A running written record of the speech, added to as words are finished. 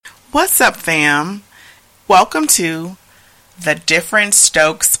What's up, fam? Welcome to the Different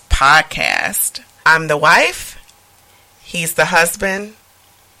Stokes podcast. I'm the wife, he's the husband,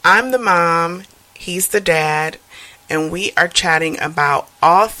 I'm the mom, he's the dad, and we are chatting about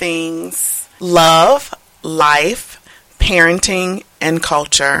all things love, life, parenting, and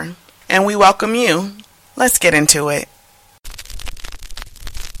culture. And we welcome you. Let's get into it.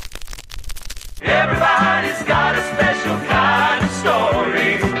 Everybody's got a special kind of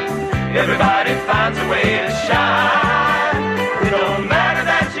story. Everybody finds a way to shine. It don't matter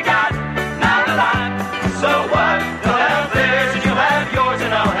that you got not a lot. So what? They'll have theirs and you'll have yours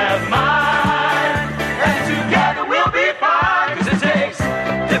and I'll have mine. And together we'll be fine. 'Cause it takes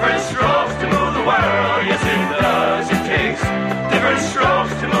different strokes to move the world. Yes, it does. It takes different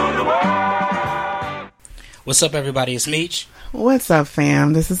strokes to move the world. What's up, everybody? It's Meech. What's up,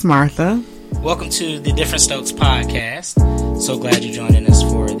 fam? This is Martha. Welcome to the Different Stokes podcast. So glad you're joining us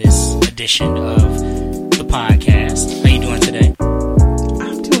for this edition of the podcast. How you doing today?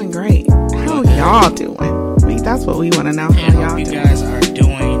 I'm doing great. How y'all doing? I mean, that's what we want to know. How y'all hope you doing? guys are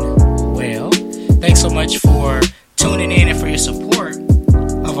doing well. Thanks so much for tuning in and for your support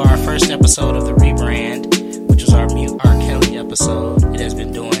of our first episode of the rebrand, which was our Mute R. Kelly episode. It has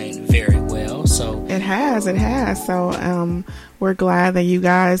been doing very well. So It has. So, we're glad that you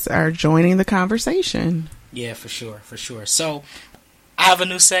guys are joining the conversation. yeah, for sure. So I have a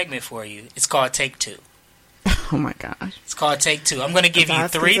new segment for you. It's called Take Two. Oh my gosh. It's called Take Two. I'm going to give you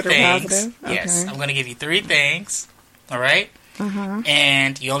That's three considered things. positive? Yes, Okay. I'm going to give you three things. All right? Uh-huh.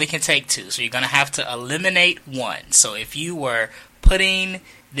 And you only can take two. So you're going to have to eliminate one. So if you were putting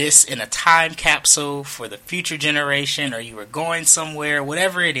this in a time capsule for the future generation, or you were going somewhere,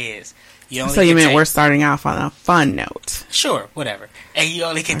 whatever it is, you only So you can meant take, we're starting off on a fun note. sure, whatever. And you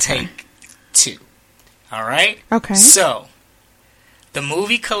only can Okay. take two. All right? Okay. So, the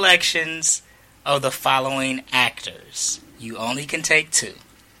movie collections of the following actors. You only can take two.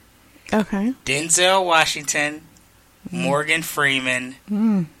 Okay. Denzel Washington, Morgan Freeman,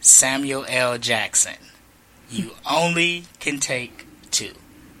 Samuel L. Jackson. You only can take two.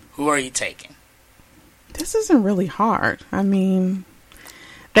 Who are you taking? This isn't really hard. I mean,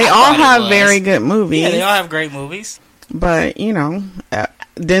 they I all thought it have was. very good movies. Yeah, they all have great movies. But,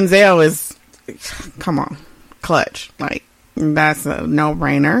 Denzel is, come on, clutch. Like, that's a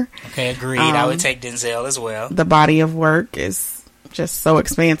no-brainer. Okay, agreed. I would take Denzel as well. The body of work is just so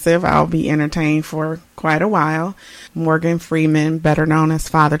expansive. I'll be entertained for quite a while. Morgan Freeman, better known as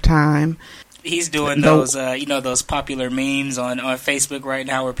Father Time. He's doing those, those popular memes on Facebook right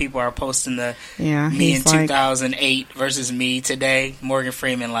now where people are posting me in he's like, 2008 versus me today. Morgan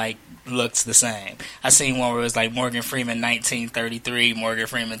Freeman, looks the same. I seen one where it was like Morgan Freeman 1933, Morgan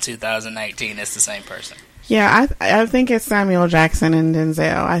Freeman 2019. It's the same person. yeah, I think it's Samuel Jackson and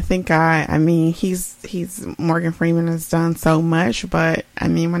Denzel. I mean, he's Morgan Freeman has done so much, but I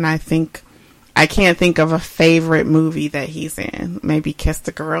mean, I can't think of a favorite movie that he's in. Maybe Kiss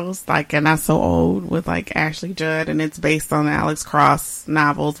the Girls, and Not So Old with Ashley Judd, and it's based on the Alex Cross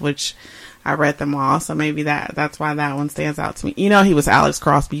novels, which I read them all. So maybe that's why that one stands out to me. You know, he was Alex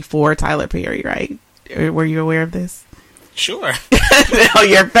Cross before Tyler Perry, right? Were you aware of this? Sure. No,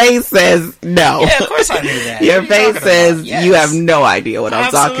 your face says no. Yeah, of course I knew that. Your What are you face talking says about? Yes. you have no idea what I'm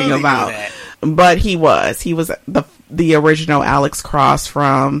Absolutely talking knew about. that. But he was the original Alex Cross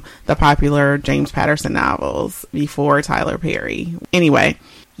from the popular James Patterson novels before Tyler Perry. Anyway,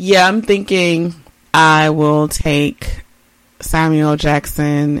 yeah, I'm thinking I will take Samuel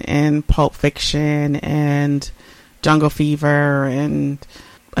Jackson in Pulp Fiction and Jungle Fever and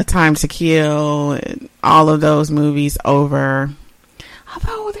A Time to Kill and all of those movies over.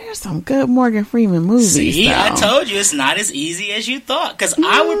 Although there's some good Morgan Freeman movies. See, though. I told you it's not as easy as you thought. Because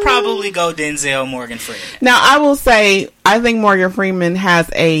I would probably go Denzel, Morgan Freeman. Now, I will say, I think Morgan Freeman has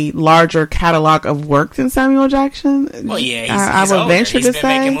a larger catalog of work than Samuel Jackson. Well, yeah, he's I would older. venture He's to been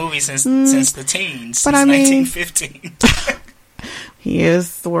say making movies since the teens, but since I mean- 1915. he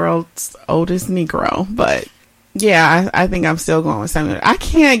is the world's oldest Negro. But yeah, I think I'm still going with Samuel. I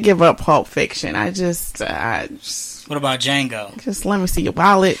can't give up Pulp Fiction. I just What about Django? just let me see your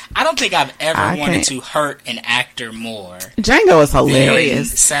wallet. I don't think I've ever I wanted can't. to hurt an actor more Django is than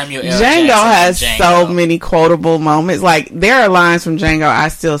hilarious. Samuel L. Django Jackson has and so Django. many quotable moments. There are lines from Django I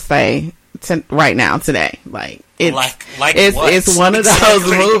still say right now today. It's what? it's one of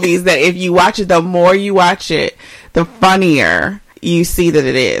Exactly. those movies that if you watch it, the more you watch it, the funnier you see that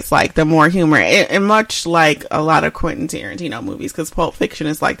it is. The more humor, and much like a lot of Quentin Tarantino movies, because Pulp Fiction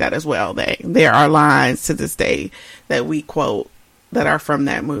is like that as well. There are lines to this day that we quote that are from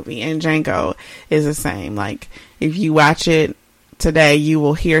that movie, and Django is the same. If you watch it, today, you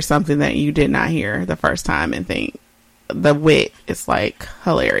will hear something that you did not hear the first time and think the wit is like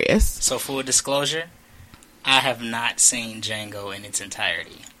hilarious. So full disclosure, I have not seen Django in its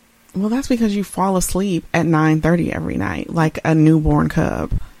entirety. Well, that's because you fall asleep at 9:30 every night, like a newborn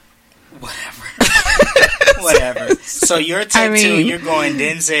cub. Whatever. So your take two, you're going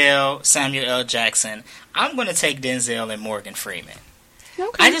Denzel, Samuel L. Jackson. I'm going to take Denzel and Morgan Freeman.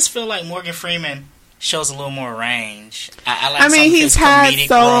 Okay. I just feel like Morgan Freeman shows a little more range. I like he's had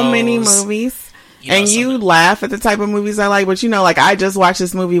so many movies. You laugh at the type of movies I like, but like I just watched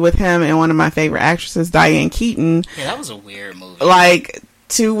this movie with him and one of my favorite actresses, Diane Keaton. Yeah, that was a weird movie. Like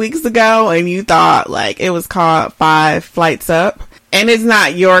 2 weeks ago, and you thought like it was called 5 Flights Up. And it's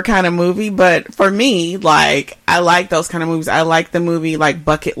not your kind of movie, but for me, like, I like those kind of movies. I like the movie, like,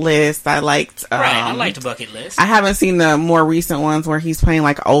 Bucket List. I liked... I liked Bucket List. I haven't seen the more recent ones where he's playing,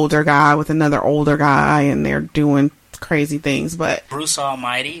 like, older guy with another older guy, and they're doing crazy things, but... Bruce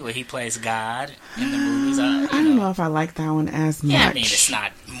Almighty, where he plays God in the movies. I don't know if I like that one as much. Yeah, I mean, it's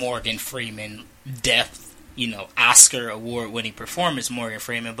not Morgan Freeman depth, Oscar award-winning performance Morgan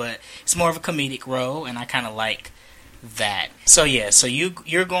Freeman, but it's more of a comedic role, and I kind of like... that. So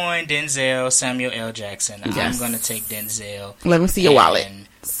you're going Denzel, Samuel L. Jackson. Yes. I'm going to take Denzel. Let me see your wallet.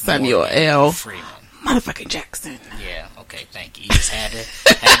 Samuel L. Freeman. Motherfucking Jackson. Yeah. Okay. Thank you. You just had to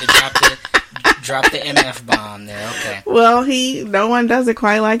drop the MF bomb there. Okay. Well, no one does it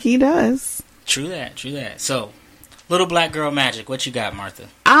quite like he does. True that. So, Little Black Girl Magic. What you got, Martha?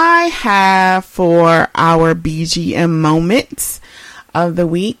 I have for our BGM moments of the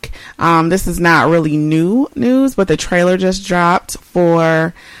week. This is not really new news, but the trailer just dropped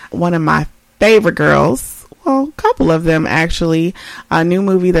for one of my favorite girls. Well, a couple of them actually. A new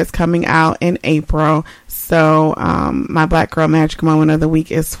movie that's coming out in April. So, my Black Girl Magic moment of the week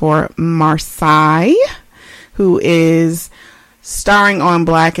is for Marseille, who is starring on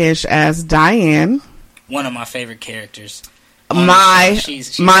Blackish as Diane. One of my favorite characters.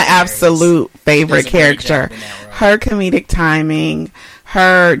 She's my absolute favorite character. Her comedic timing,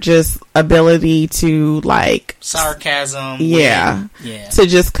 her just ability to like sarcasm, yeah, to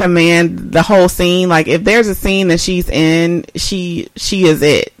just command the whole scene. Like if there's a scene that she's in, she is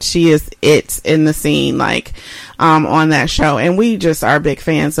it. She is it in the scene, like on that show. And we just are big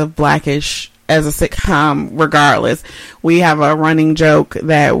fans of Blackish as a sitcom. Regardless, we have a running joke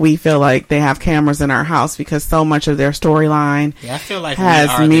that we feel like they have cameras in our house because so much of their storyline I feel like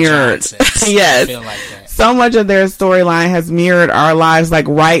has mirrored. Yes, I feel like that. So much of their storyline has mirrored our lives. Like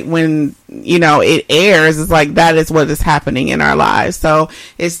right when it airs, it's like that is what is happening in our lives. So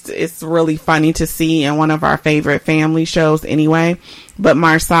it's really funny to see, in one of our favorite family shows anyway. But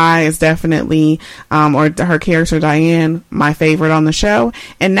Marseille is definitely, or her character Diane, my favorite on the show.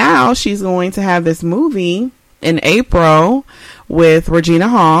 And now she's going to have this movie in April with Regina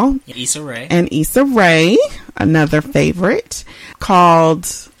Hall and Issa Rae, another favorite, called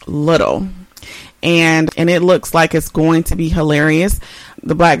Little. And it looks like it's going to be hilarious.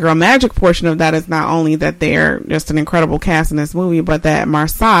 The Black Girl Magic portion of that is not only that they're just an incredible cast in this movie, but that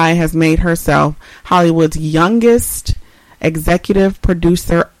Marseille has made herself Hollywood's youngest executive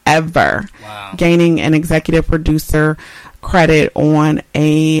producer ever. Wow. Gaining an executive producer credit on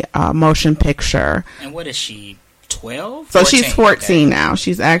a motion picture. And what is she, 12? So she's 14 now.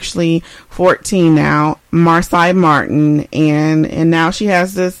 She's actually 14 now. Marseille Martin, and now she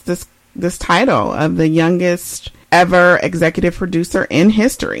has this title of the youngest ever executive producer in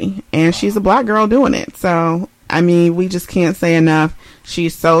history, and she's a black girl doing it. So I mean, we just can't say enough.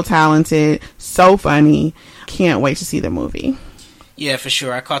 She's so talented, so funny. Can't wait to see the movie. Yeah, for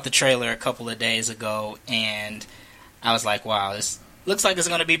sure. I caught the trailer a couple of days ago, and I was like, wow, this looks like it's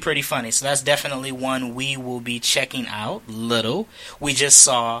going to be pretty funny. So that's definitely one we will be checking out. Little. We just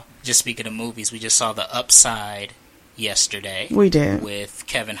speaking of movies, we just saw The Upside yesterday. We did. With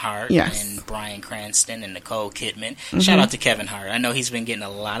Kevin Hart and Bryan Cranston and Nicole Kidman. Mm-hmm. Shout out to Kevin Hart. I know he's been getting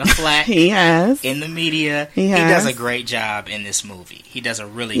a lot of flack he has. in the media. He does a great job in this movie. He does a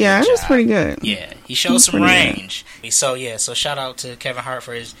really good job. Yeah, it was pretty good. Yeah, he shows some range. Good. So shout out to Kevin Hart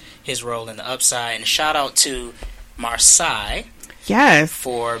for his role in The Upside, and shout out to Marseille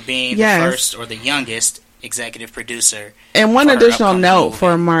for being the first or the youngest executive producer. And one additional note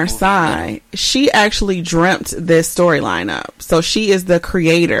for Marseille, she actually dreamt this storyline up. So she is the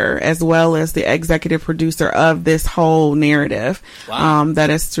creator as well as the executive producer of this whole narrative that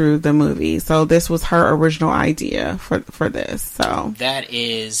is through the movie. So this was her original idea for this. So that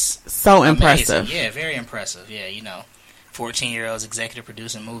is so amazing. Impressive. Yeah, very impressive. Yeah, 14-year-olds executive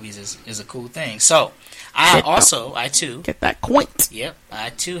producing movies is a cool thing. So I too get that point. Yep, I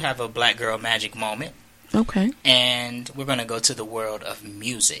too have a Black Girl Magic moment. Okay. And we're going to go to the world of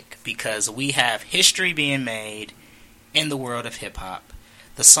music because we have history being made in the world of hip-hop.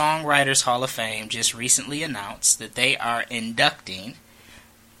 The Songwriters Hall of Fame just recently announced that they are inducting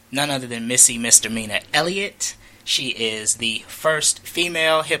none other than Missy Misdemeanor Elliott. She is the first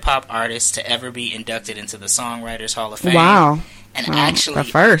female hip-hop artist to ever be inducted into the Songwriters Hall of Fame. Wow. And Wow, actually the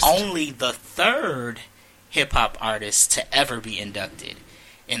first. only the third hip-hop artist to ever be inducted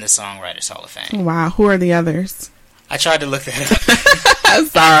in the Songwriters Hall of Fame. Wow. Who are the others? I tried to look that up.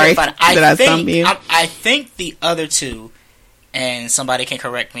 Sorry. But Did I stump you? I think the other two, and somebody can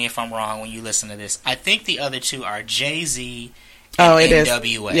correct me if I'm wrong when you listen to this, I think the other two are Jay-Z and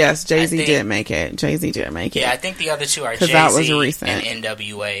NWA. Yes, Jay-Z did make it. Jay-Z did make it. Yeah, I think the other two are 'Cause Jay-Z that was recent. and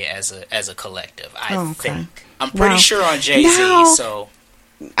NWA as a collective. I Okay. think. I'm pretty Wow. sure on Jay-Z, Now- so...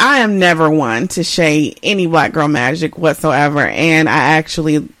 I am never one to shade any Black Girl Magic whatsoever, and I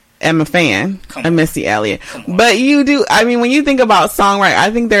actually am a fan Come of on. Missy Elliott. Come on. But you do, I mean, when you think about songwriting,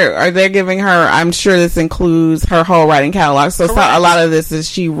 I think they're giving her, I'm sure this includes her whole writing catalog. So Correct. a lot of this is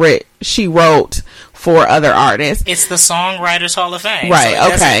she wrote for other artists. It's the Songwriters Hall of Fame. Right,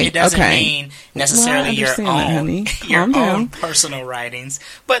 So okay, it doesn't okay. mean necessarily Well, I your understand that, own honey. your Calm down. own personal writings,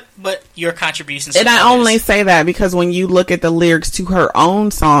 but your contributions. And to I others. only say that because when you look at the lyrics to her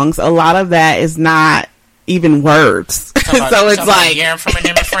own songs, a lot of that is not even words. So it's like, hearing from an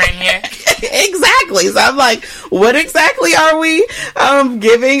immigrant friend yet? exactly. So I'm like, what exactly are we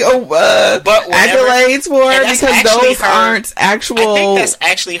giving accolades for? and that's Because actually those her- aren't actual. I think that's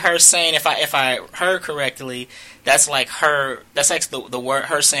actually her saying. If I heard correctly, that's like her. That's like the word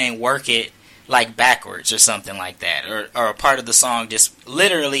her saying "work it" like backwards or something like that, or a part of the song just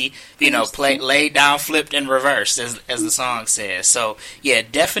literally laid down, flipped, and reversed as the song says. So yeah,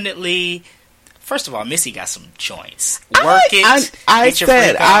 definitely. First of all, Missy got some joints. Work it. I Get Your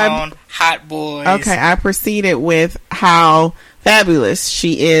said Freak On, Hot Boys. Okay, I proceeded with how fabulous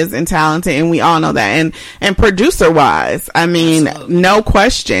she is and talented, and we all know that. And producer wise, I mean, Absolutely. no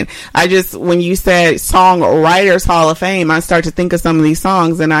question. When you said Songwriters Hall of Fame, I start to think of some of these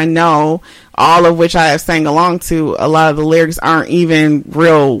songs, and I know all of which I have sang along to. A lot of the lyrics aren't even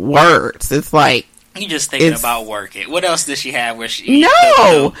real words. It's like, You just thinking It's- about Work It. What else does she have where she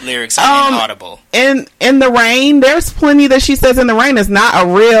No! the lyrics are inaudible? in the rain, there's plenty that she says in the rain. It's not a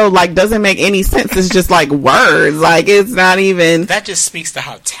real, like, doesn't make any sense. It's just like words. Like, it's not even. That just speaks to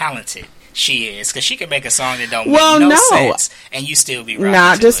how talented she is, because she can make a song that don't Well, make no no. sense, and you still be rocking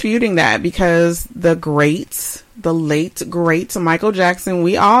Not to it. disputing that, because the late great Michael Jackson,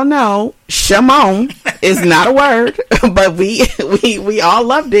 we all know Shimon is not a word, but we all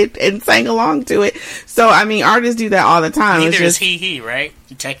loved it and sang along to it. So I mean, artists do that all the time. Neither It's is just, he, right?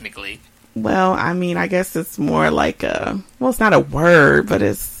 Technically. well, I mean, I guess it's more like it's not a word, but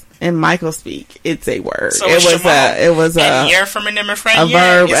it's in Michael speak, it's a word. So it was and a you're from an immigrant a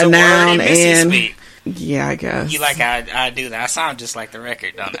verb, is a word noun, in Missy and speak. yeah, I guess. You like how I do that? I sound just like the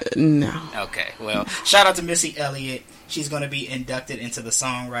record, don't I? No. Okay, well, shout out to Missy Elliott. She's going to be inducted into the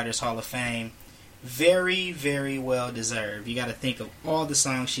Songwriters Hall of Fame. Very, very well deserved. You got to think of all the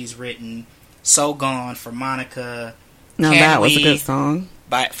songs she's written. So Gone for Monica. No, Can that was a We good song.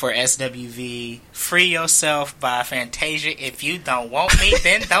 for SWV. Free Yourself by Fantasia. If you don't want me,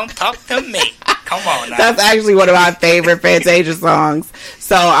 then don't talk to me. Come on now. That's actually one of my favorite Fantasia songs.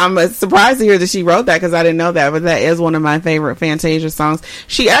 So I'm surprised to hear that she wrote that, because I didn't know that, but that is one of my favorite Fantasia songs.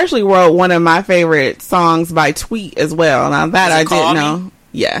 She actually wrote one of my favorite songs by Tweet as well. Now that Is it I Call didn't Me? know.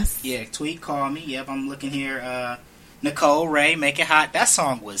 Yes. Yeah, Tweet Call Me. Yep, I'm looking here. Nicole Ray, Make It Hot. That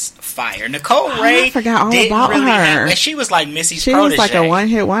song was fire. Nicole Ray I forgot all didn't about really her. and she was like Missy's She protege. was like a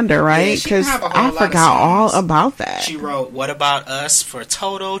one-hit wonder, Yeah, right? she didn't Because have a whole I lot of forgot all songs. about that. She wrote What About Us for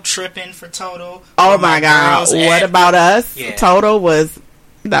Toto, Trippin' for Toto. Oh Where my God. Girls What At- About Us? Yeah. Total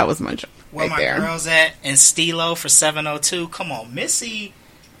that was my joke Where right My there. Girls At? And Stilo for 702. Come on, Missy.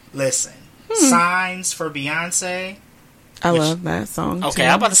 Listen. Signs for Beyonce. I love that song. Okay, too.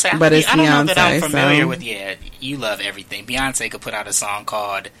 I'm about to say, but it's I don't know Beyonce, that I'm familiar so- with. Yeah, you love everything. Beyonce could put out a song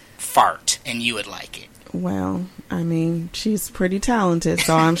called "Fart" and you would like it. Well, I mean, she's pretty talented,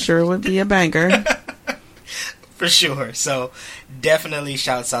 so I'm sure it would be a banger. For sure. So definitely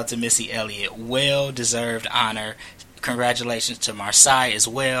shouts out to Missy Elliott. Well deserved honor. Congratulations to Marseille as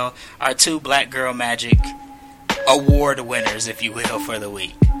well. Our two Black Girl Magic award winners, if you will, for the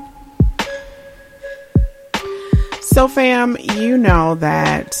week. So, fam, you know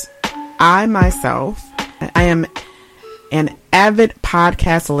that I myself, I am an avid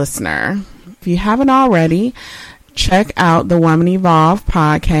podcast listener. If you haven't already, check out the Woman Evolve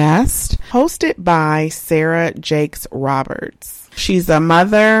podcast, hosted by Sarah Jakes Roberts. She's a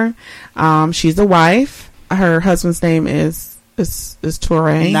mother. She's a wife. Her husband's name is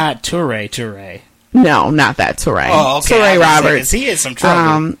Touré. Not Touré. No, not that Touré. Oh, okay. Touré Roberts. He is some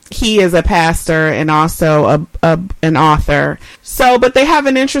trouble. He is a pastor and also an author. So, but they have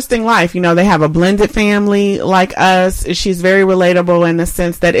an interesting life. You know, they have a blended family like us. She's very relatable in the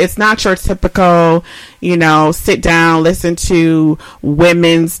sense that it's not your typical, you know, sit down, listen to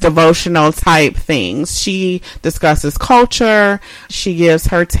women's devotional type things. She discusses culture. She gives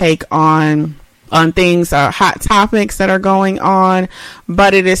her take on things, hot topics that are going on,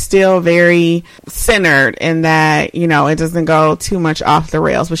 but it is still very centered in that, you know, it doesn't go too much off the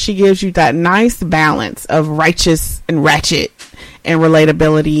rails, but she gives you that nice balance of righteous and ratchet and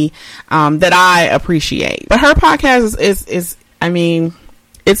relatability that I appreciate. But her podcast is I mean,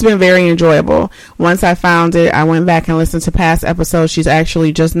 it's been very enjoyable. Once I found it, I went back and listened to past episodes. She's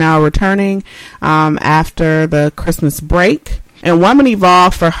actually just now returning after the Christmas break. And Woman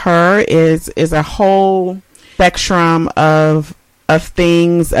Evolve for her is a whole spectrum of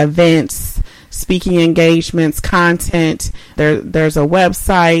things, events, speaking engagements, content. There's a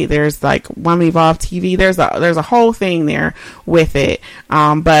website. There's like Woman Evolve TV. There's a whole thing there with it.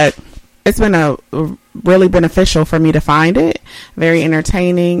 But it's been really beneficial for me to find it. Very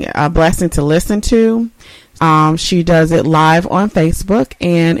entertaining, a blessing to listen to. She does it live on Facebook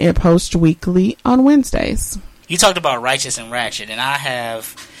and it posts weekly on Wednesdays. You talked about Righteous and Ratchet, and I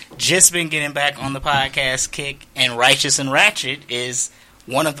have just been getting back on the podcast kick, and Righteous and Ratchet is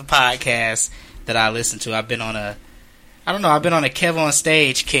one of the podcasts that I listen to. I've been on a Kev on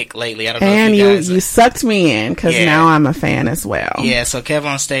Stage kick lately. I don't know and if you guys... you sucked me in, because now I'm a fan as well. Yeah, so Kev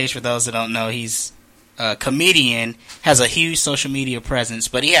on Stage, for those that don't know, he's a comedian, has a huge social media presence,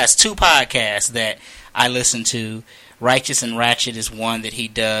 but he has two podcasts that I listen to. Righteous and Ratchet is one that he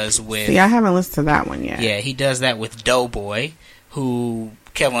does with... See, I haven't listened to that one yet. Yeah, he does that with Doughboy, who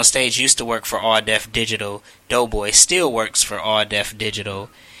Kev on Stage used to work for All Def Digital. Doughboy still works for All Def Digital.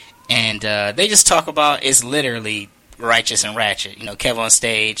 And they just talk about... It's literally Righteous and Ratchet. You know, Kev on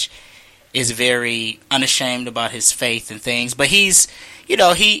Stage is very unashamed about his faith and things. But he's... You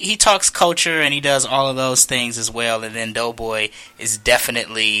know, he talks culture and he does all of those things as well. And then Doughboy is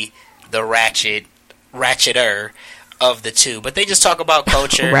definitely the ratcheter of the two, but they just talk about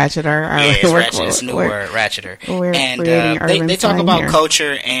culture. Ratcheter. Yeah, it's ratchet. It's a new word, ratcheter. And they talk about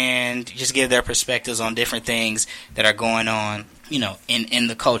culture and just give their perspectives on different things that are going on, you know, in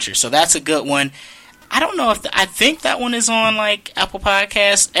the culture. So that's a good one. I don't know if I think that one is on like Apple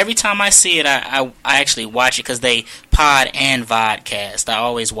Podcasts. Every time I see it, I actually watch it because they pod and vodcast. I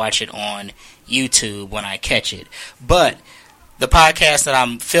always watch it on YouTube when I catch it. But the podcast that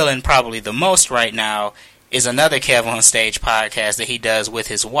I'm feeling probably the most right now is another Kev on Stage podcast that he does with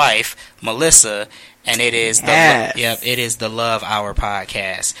his wife, Melissa, and it is the Love Hour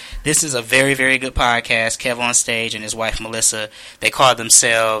podcast. This is a very, very good podcast. Kev on Stage and his wife, Melissa, they call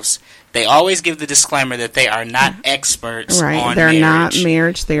themselves... They always give the disclaimer that they are not experts on marriage. They're not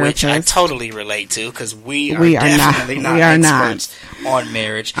marriage therapists. Which I totally relate to, because we are definitely not experts on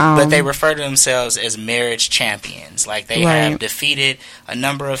marriage. But they refer to themselves as marriage champions. Like, they have defeated a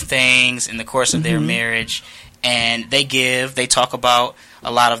number of things in the course of their marriage. And they talk about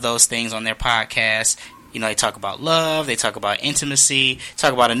a lot of those things on their podcast. You know, they talk about love, they talk about intimacy,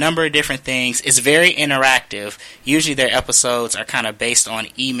 talk about a number of different things. It's very interactive. Usually their episodes are kind of based on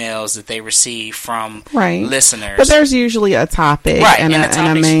emails that they receive from listeners. But there's usually a topic and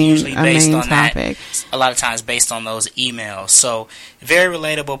a main topic. A lot of times based on those emails. So, very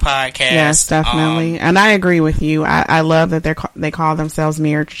relatable podcast. Yes, definitely. And I agree with you. I love that they call themselves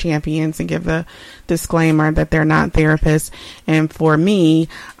marriage champions and give the disclaimer that they're not therapists. And for me,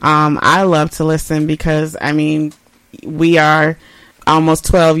 I love to listen because, I mean, we are almost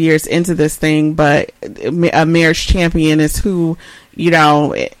 12 years into this thing, but a marriage champion is who, you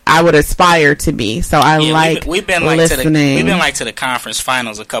know, I would aspire to be. So we've been listening. We've been to the conference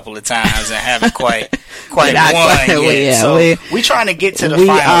finals a couple of times and haven't quite won yet. We're trying to get to the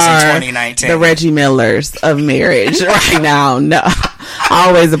finals in 2019. The Reggie Millers of marriage right now. No,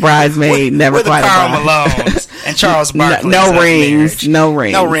 always a bridesmaid, never quite a bride. Malone's and Charles Barkley. No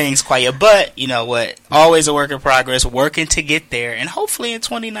rings quite yet. But you know what? Always a work in progress. Working to get there, and hopefully in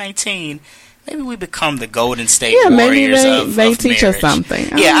 2019. Maybe we become the Golden State Warriors of they teach marriage. Us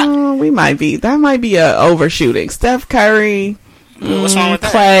something. Yeah, we might be. That might be a overshooting. Steph Curry, what's wrong with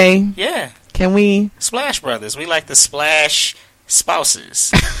that? Clay. Yeah, can we? Splash Brothers. We like the Splash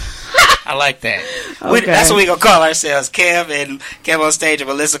spouses. I like that. Okay. That's what we're going to call ourselves. Kev on stage and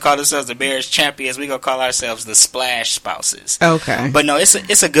Melissa call themselves the marriage champions. We're going to call ourselves the Splash Spouses. Okay. But no, it's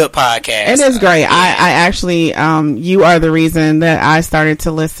a good podcast. It is great. I actually, you are the reason that I started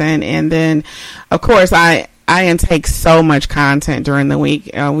to listen. And then, of course, I intake so much content during the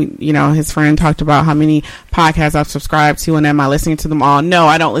week. His friend talked about how many podcasts I've subscribed to, and am I listening to them all? No,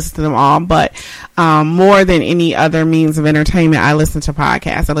 I don't listen to them all, but more than any other means of entertainment, I listen to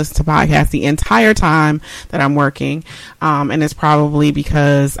podcasts. I listen to podcasts the entire time that I'm working, and it's probably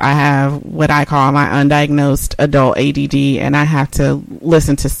because I have what I call my undiagnosed adult ADD, and I have to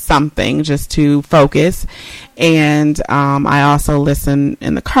listen to something just to focus. And I also listen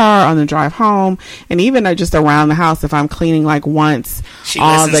in the car on the drive home, and even just around the house if I'm cleaning, like once. She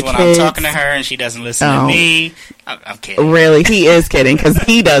listens when I'm talking to her, and she doesn't listen to me. I'm kidding. Really, he is kidding, because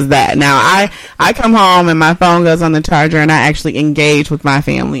he does that. Now, I come home and my phone goes on the charger, and I actually engage with my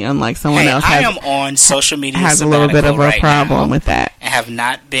family, unlike someone else. I am on social media. Has a little bit of a problem with that. I have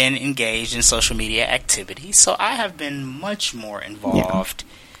not been engaged in social media activities, so I have been much more involved.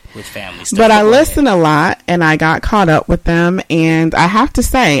 With family stuff. But I listen a lot, and I got caught up with them, and I have to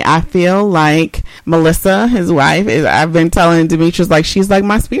say, I feel like Melissa, his wife, I've been telling Demetrius, like, she's like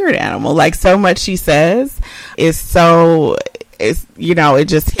my spirit animal. Like, so much she says is so, it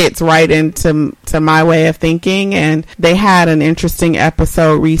just hits right into my way of thinking. And they had an interesting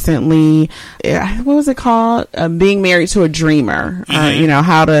episode recently. What was it called? Being Married to a Dreamer. Mm-hmm. Or,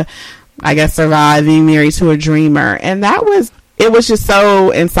 how to, I guess, survive being married to a dreamer. And it was just so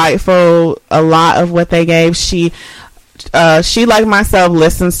insightful. A lot of what they gave. She like myself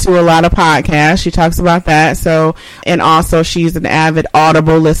listens to a lot of podcasts. She talks about that. So, and also she's an avid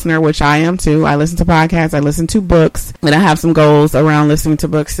Audible listener, which I am too. I listen to podcasts. I listen to books, and I have some goals around listening to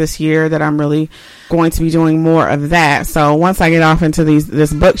books this year that I'm really going to be doing more of that. So once I get off into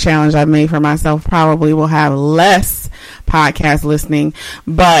this book challenge I've made for myself, probably will have less podcast listening,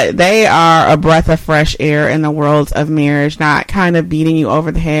 but they are a breath of fresh air in the world of marriage, not kind of beating you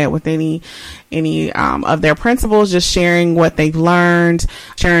over the head with any of their principles, just sharing what they've learned,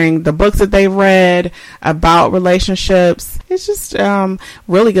 sharing the books that they've read about relationships. It's just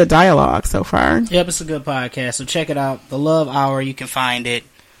really good dialogue so far. Yep, it's a good podcast, so check it out. The Love Hour, you can find it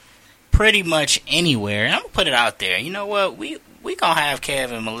pretty much anywhere. And I'm gonna put it out there. You know what? We gonna have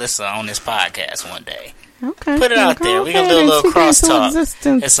Kev and Melissa on this podcast one day. Okay. Put it out there. We're going to do a little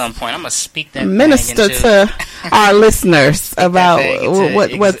crosstalk at some point. I'm going to speak that minister to our listeners about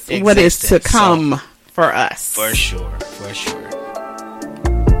what is to come for us. For sure.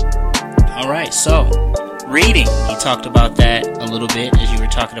 All right. So, reading. You talked about that a little bit as you were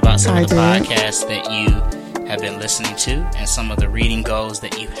talking about some of the podcasts that you have been listening to and some of the reading goals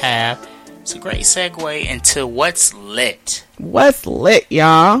that you have. It's a great segue into What's Lit. What's Lit,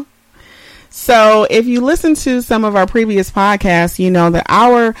 y'all? So if you listen to some of our previous podcasts, you know that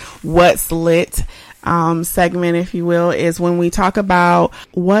our What's Lit segment, if you will, is when we talk about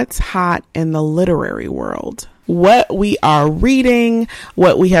what's hot in the literary world. What we are reading,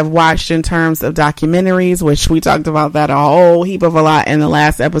 what we have watched in terms of documentaries, which we talked about that a whole heap of a lot in the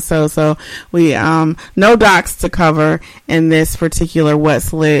last episode. So we, no docs to cover in this particular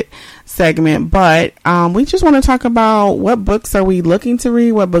What's Lit segment, but we just want to talk about what books are we looking to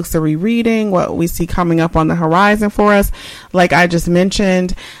read, what books are we reading, what we see coming up on the horizon for us. Like I just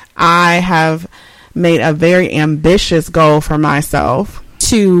mentioned, I have made a very ambitious goal for myself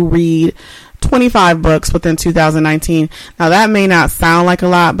to read 25 books within 2019. Now that may not sound like a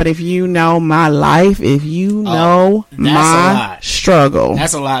lot, but if you know my life, if you know my struggle,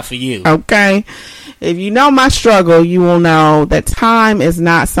 that's a lot for you. Okay. If you know my struggle, you will know that time is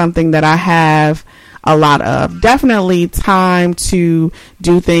not something that I have a lot of. Definitely time to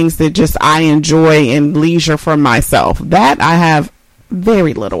do things that just I enjoy and leisure for myself. That I have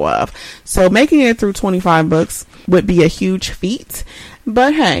very little of. So making it through 25 books would be a huge feat.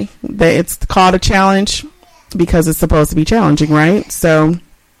 But hey, it's called a challenge because it's supposed to be challenging, right? So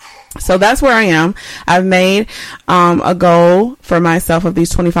that's where I am. I've made a goal for myself of these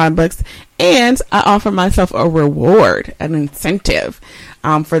 25 books, and I offer myself a reward, an incentive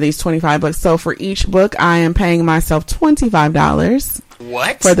for these 25 books. So for each book, I am paying myself $25.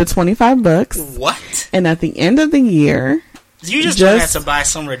 What? For the 25 books. What? And at the end of the year, you just have to buy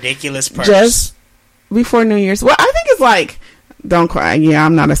some ridiculous purse. Just before New Year's. Well, I think it's like, don't cry. Yeah,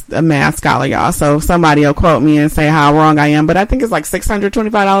 I'm not a math scholar, y'all. So somebody will quote me and say how wrong I am. But I think it's like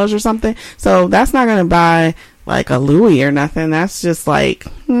 $625 or something. So that's not going to buy like a Louis or nothing. That's just like,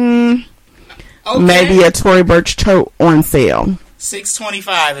 maybe a Tory Burch tote on sale.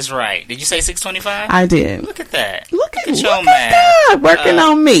 625 is right. Did you say 625? I did. Look at that. Look at your math. that. Working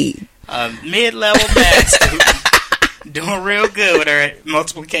on me. Mid-level math student. Doing real good with her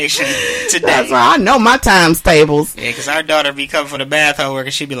multiplication today. That's why I know my times tables. Yeah, because our daughter be coming for the math homework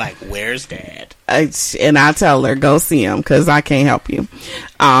and she'd be like, where's Dad? And I tell her, go see him because I can't help you.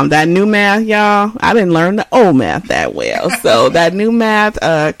 That new math, y'all, I didn't learn the old math that well. So that new math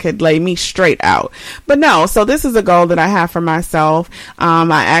could lay me straight out. But no, so this is a goal that I have for myself.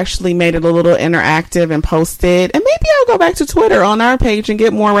 I actually made it a little interactive and posted. And maybe I'll go back to Twitter on our page and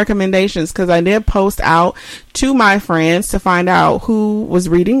get more recommendations because I did post out to my friends to find out who was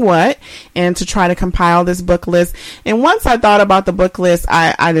reading what and to try to compile this book list. And once I thought about the book list,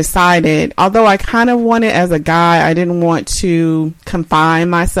 I decided, although I kind of wanted as a guy, I didn't want to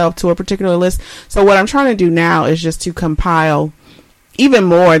confine myself to a particular list. So what I'm trying to do now is just to compile even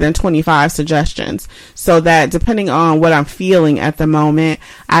more than 25 suggestions so that depending on what I'm feeling at the moment,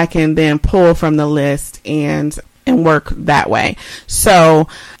 I can then pull from the list and work that way. So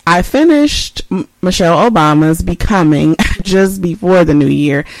I finished Michelle Obama's Becoming just before the new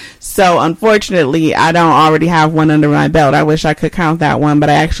year. So unfortunately, I don't already have one under my belt. I wish I could count that one, but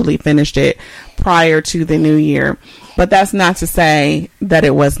I actually finished it prior to the new year. But that's not to say that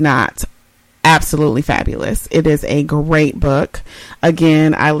it was not absolutely fabulous. It is a great book.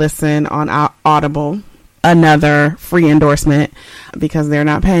 Again, I listen on Audible. Another free endorsement because they're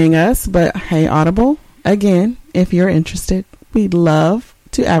not paying us. But hey, Audible, again, if you're interested, we'd love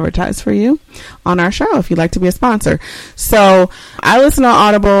to advertise for you on our show if you'd like to be a sponsor. So I listen on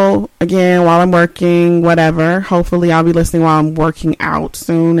Audible again while I'm working, whatever. Hopefully I'll be listening while I'm working out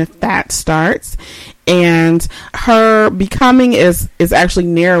soon if that starts. And her Becoming is actually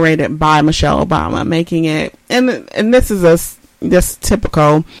narrated by Michelle Obama, making it, and this is this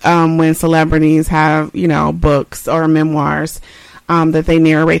typical when celebrities have, books or memoirs that they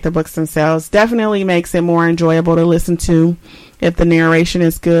narrate the books themselves. Definitely makes it more enjoyable to listen to if the narration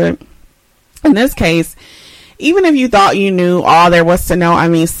is good. In this case, even if you thought you knew all there was to know, I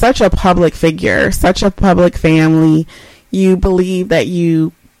mean, such a public figure, such a public family, you believe that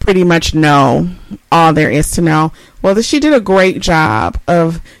you pretty much know all there is to know. Well, she did a great job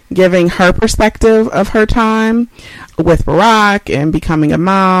of giving her perspective of her time with Barack and becoming a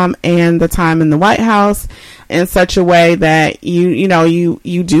mom and the time in the White House in such a way that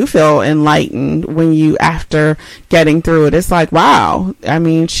you do feel enlightened when you, after getting through it, it's like, wow. I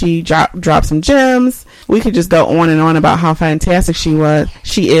mean, she dropped some gems. We could just go on and on about how fantastic she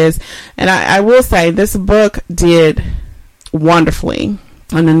is. And I will say this book did wonderfully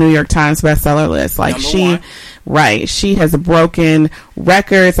on the New York Times bestseller list. Like she has broken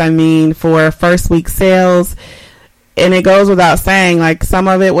records. I mean, for first week sales. And it goes without saying, like, some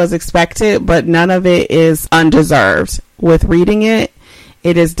of it was expected, but none of it is undeserved. With reading it,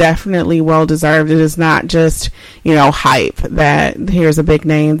 it is definitely well deserved. It is not just, hype that here's a big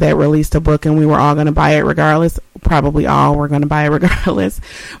name that released a book and we were all going to buy it regardless. Probably all were going to buy it regardless,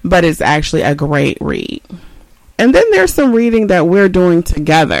 but it's actually a great read. And then there's some reading that we're doing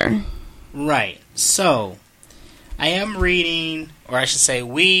together. Right. So, I am reading, or I should say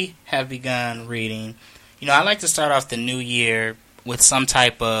we have begun reading. I like to start off the new year with some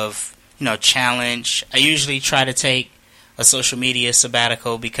type of, challenge. I usually try to take a social media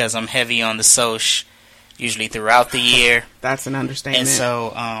sabbatical because I'm heavy on the soch usually throughout the year. That's an understatement. And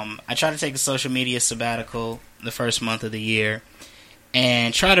so I try to take a social media sabbatical the first month of the year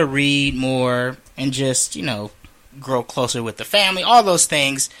and try to read more and just, grow closer with the family. All those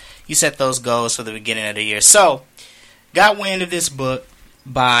things. You set those goals for the beginning of the year. So, got wind of this book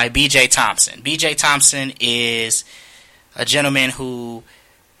by B.J. Thompson. B.J. Thompson is a gentleman who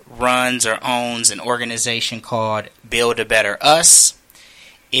runs or owns an organization called Build a Better Us.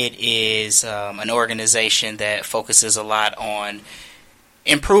 It is an organization that focuses a lot on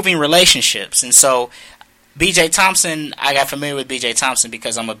improving relationships. And so B.J. Thompson, I got familiar with B.J. Thompson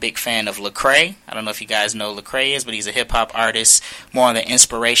because I'm a big fan of Lecrae. I don't know if you guys know who Lecrae is, but he's a hip-hop artist, more on the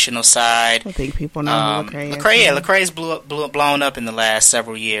inspirational side. I think people know who Lecrae is. Lecrae's blown up in the last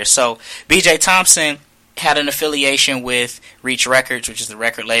several years. So B.J. Thompson had an affiliation with Reach Records, which is the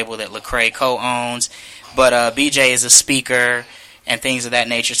record label that Lecrae co-owns. But B.J. is a speaker and things of that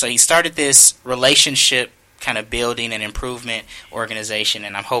nature. So he started this relationship kind of building and improvement organization,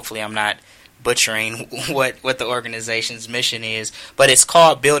 and hopefully I'm not butchering what the organization's mission is, but it's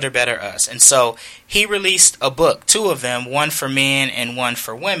called Build a Better Us. And so he released a book, two of them, one for men and one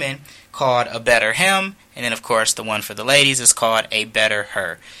for women, called A Better Him, and then of course the one for the ladies is called A Better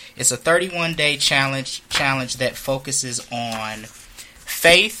Her. It's a 31-day challenge that focuses on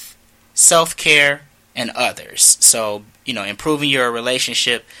faith, self-care, and others. So, improving your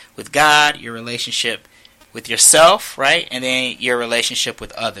relationship with God, your relationship with yourself, right? And then your relationship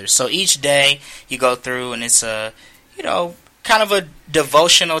with others. So each day you go through and it's a, kind of a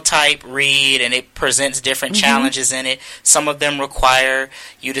devotional type read, and it presents different challenges in it. Some of them require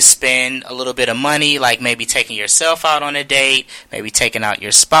you to spend a little bit of money, like maybe taking yourself out on a date, maybe taking out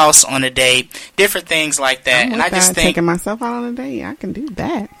your spouse on a date, different things like that. And I just think taking myself out on a date, I can do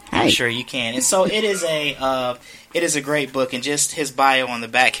that. I'm sure you can. And so it is a great book, and just his bio on the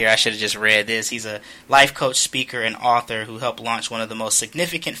back here, I should have just read this. He's a life coach, speaker, and author who helped launch one of the most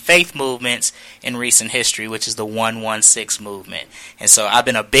significant faith movements in recent history, which is the 116 movement. And so I've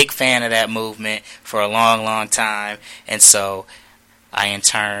been a big fan of that movement for a long, long time. And so I, in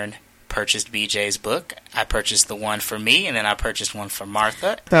turn, purchased BJ's book. I purchased the one for me, and then I purchased one for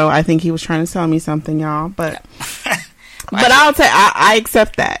Martha. So I think he was trying to tell me something, y'all, but... But I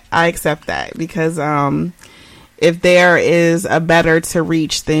accept that. I accept that because if there is a better to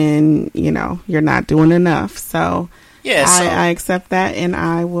reach, then you're not doing enough. So yeah, I accept that, and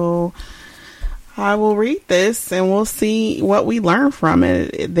I will read this, and we'll see what we learn from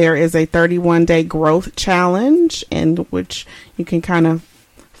it. There is a 31-day growth challenge, in which you can kind of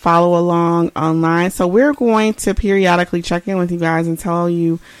follow along online. So we're going to periodically check in with you guys and tell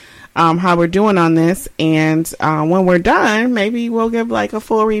you how we're doing on this, and when we're done, maybe we'll give like a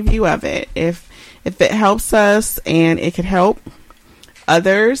full review of it. If it helps us and it could help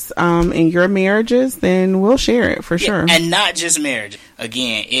others in your marriages, then we'll share it for sure. And not just marriage.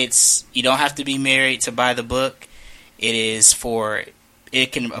 Again, you don't have to be married to buy the book.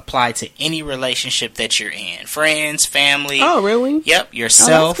 It can apply to any relationship that you're in. Friends, family. Oh, really? Yep,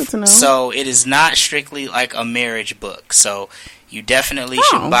 yourself. Oh, that's good to know. So it is not strictly like a marriage book. So you definitely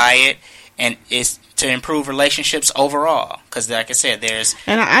should buy it, and it's to improve relationships overall. Because, like I said,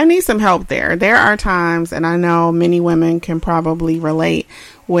 and I need some help there. There are times, and I know many women can probably relate,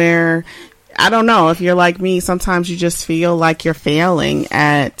 where I don't know if you're like me. Sometimes you just feel like you're failing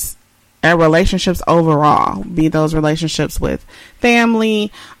at relationships overall. Be those relationships with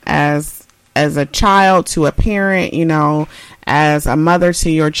family, as a child to a parent, as a mother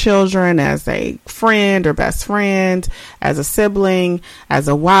to your children, as a friend or best friend, as a sibling, as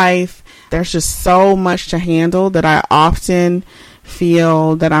a wife. There's just so much to handle that I often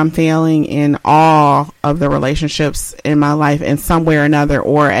feel that I'm failing in all of the relationships in my life in some way or another,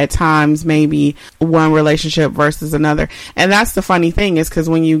 or at times maybe one relationship versus another. And that's the funny thing, is because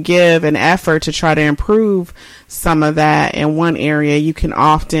when you give an effort to try to improve some of that in one area, you can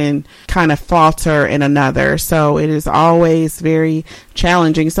often kind of falter in another. So it is always very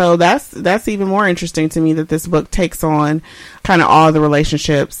challenging. So that's even more interesting to me, that this book takes on kind of all the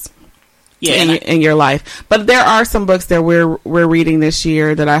relationships in your life. But there are some books that we're reading this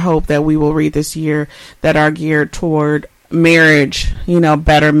year that I hope that we will read this year that are geared toward marriage,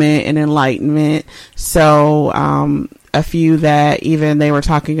 betterment and enlightenment. So a few that even they were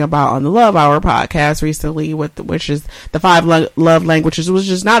talking about on the Love Hour podcast recently, which is the 5 Love Languages, which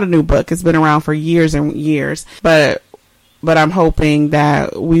is not a new book. It's been around for years and years, but I'm hoping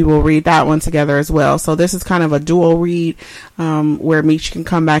that we will read that one together as well. So this is kind of a dual read, where Meech can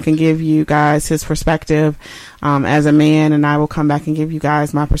come back and give you guys his perspective as a man, and I will come back and give you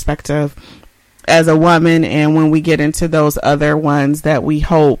guys my perspective as a woman. And when we get into those other ones that we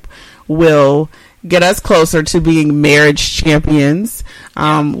hope will get us closer to being marriage champions,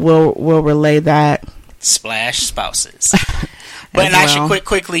 we'll relay that. Splash spouses. But I should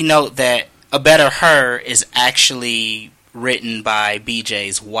quickly note that A Better Her is actually written by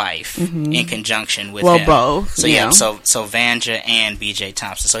BJ's wife in conjunction with him. Both. So so Vanja and BJ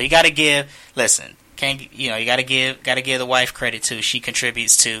Thompson. So you got to give. Listen, you got to give the wife credit too. She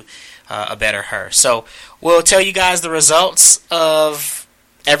contributes to A Better Her. So we'll tell you guys the results of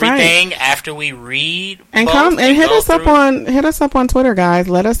everything after we read. And come and hit us up on Twitter, guys.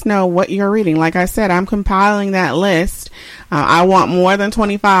 Let us know what you're reading. Like I said, I'm compiling that list. I want more than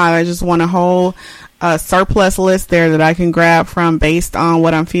 25. I just want a whole surplus list there that I can grab from based on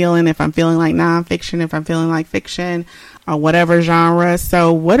what I'm feeling. If I'm feeling like nonfiction, if I'm feeling like fiction, or whatever genre.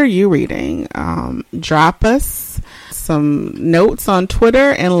 So what are you reading? Drop us some notes on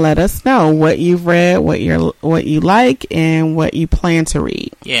Twitter and let us know what you've read, what you like, and what you plan to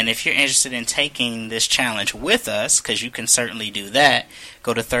read. Yeah, and if you're interested in taking this challenge with us, because you can certainly do that,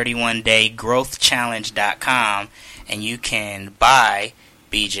 go to 31daygrowthchallenge.com and you can buy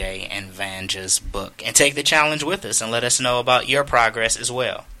BJ and Vanja's book and take the challenge with us and let us know about your progress as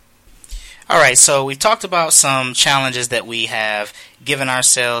well. Alright, so we've talked about some challenges that we have given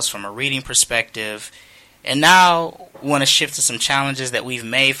ourselves from a reading perspective, And now we want to shift to some challenges that we've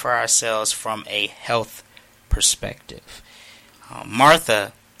made for ourselves from a health perspective.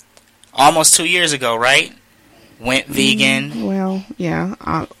 Martha, almost 2 years ago, right? Went vegan. Well, yeah,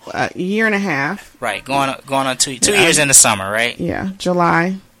 a year and a half. Right, going on 2 years in the summer, right? Yeah,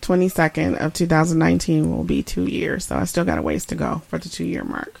 July 22nd of 2019 will be 2 years, so I still got a ways to go for the 2-year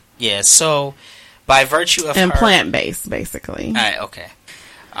mark. Yeah, so by virtue of and her... plant-based, basically. All right, okay.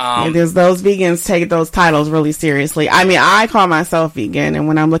 Because those vegans take those titles really seriously. I mean, I call myself vegan, and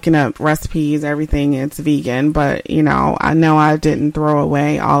when I'm looking up recipes, everything, it's vegan. But, I know I didn't throw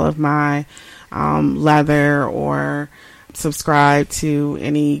away all of my leather or subscribe to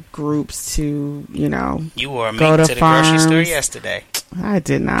any groups to, You wore go meat to to the farms. grocery store yesterday. I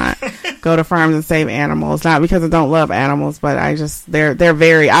did not go to farms and save animals. Not because I don't love animals, but they're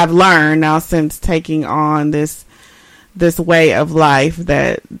very, I've learned now since taking on this way of life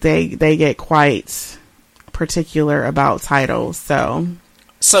that they get quite particular about titles.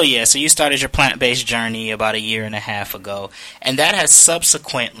 So you started your plant-based journey about 1.5 years ago, and that has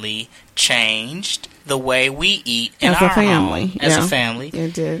subsequently changed the way we eat in our home as a family.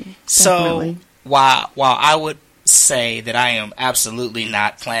 It did. So Definitely. while I would say that I am absolutely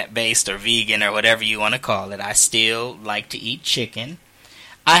not plant-based or vegan or whatever you want to call it, I still like to eat chicken.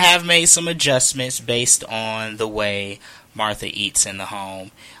 I have made some adjustments based on the way Martha eats in the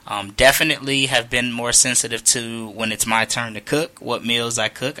home. Definitely have been more sensitive to when it's my turn to cook, what meals I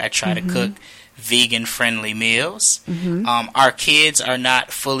cook. I try to cook vegan-friendly meals. Our kids are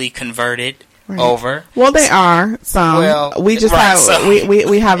not fully converted over. Well, they are some. Well, we just right, have so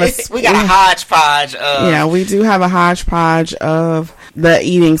we have a we got a hodgepodge of we do have a hodgepodge of the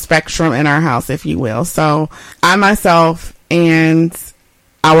eating spectrum in our house, if you will. So I myself and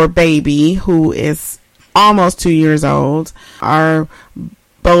our baby, who is almost 2 years old, are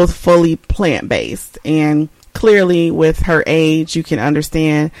both fully plant-based. And clearly with her age, you can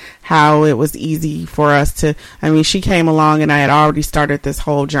understand how it was easy for us to, she came along and I had already started this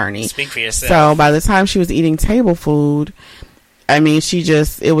whole journey. Speak for yourself. So by the time she was eating table food,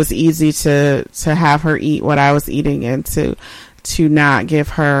 it was easy to have her eat what I was eating and to not give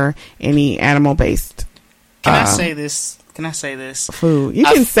her any animal-based Can I say this? Food. You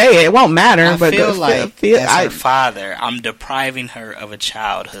can say it. It won't matter. I but feel like as her father, I'm depriving her of a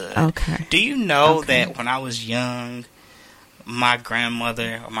childhood. Okay. Do you know that when I was young, my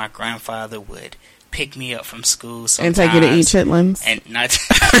grandmother or my grandfather would pick me up from school sometimes and take you to eat chitlins? And not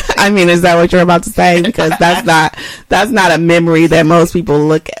is that what you're about to say? Because that's not a memory that most people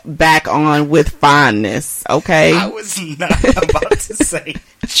look back on with fondness. Okay. I was not about to say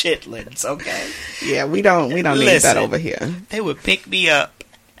chitlins. Okay. Yeah, we don't need that over here. They would pick me up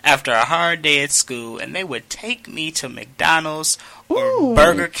after a hard day at school, and they would take me to McDonald's or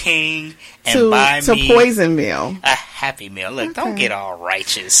Burger King and buy me poison meal, a Happy Meal. Look, don't get all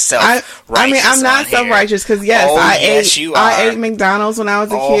righteous. I'm not self-righteous because I ate McDonald's when I was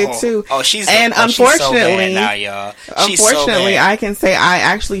a kid too. She's unfortunately, she's so bad now, y'all. Unfortunately, I can say I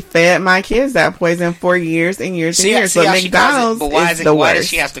actually fed my kids that poison for years and years and years. But McDonald's is the worst. Why does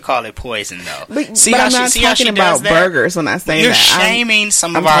she have to call it poison though? But I'm not talking about burgers when I say that. You're shaming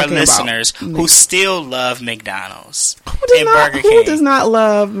some of our listeners who still love McDonald's and Burger King. Who does not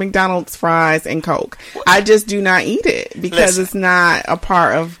love McDonald's fries and Coke? I just do not eat it because it's not a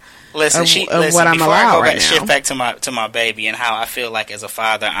part of what I'm allowed right now. Shift back to my baby and how I feel like as a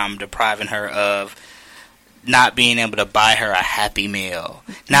father I'm depriving her of not being able to buy her a Happy Meal,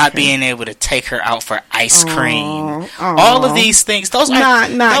 not being able to take her out for ice cream. All of these things, those are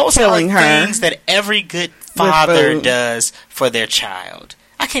things that every good father does for their child.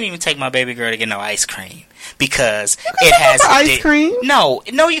 I can't even take my baby girl to get no ice cream because it has ice cream. No,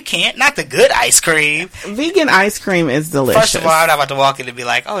 you can't. Not the good ice cream. Vegan ice cream is delicious. First of all, I'm not about to walk in and be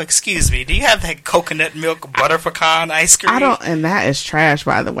like, "Oh, excuse me, do you have that coconut milk butter pecan ice cream?" I don't, and that is trash,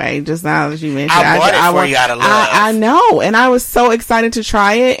 by the way. Just now that you mentioned, I bought it for you out of love. I know, and I was so excited to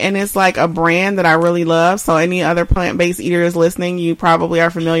try it, and it's like a brand that I really love. So, any other plant-based eaters listening, you probably are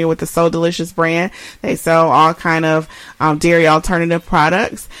familiar with the So Delicious brand. They sell all kind of dairy alternative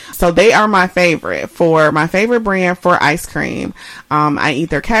products. So they are my favorite brand for ice cream. I eat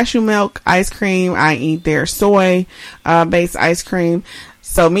their cashew milk ice cream. I eat their soy based ice cream.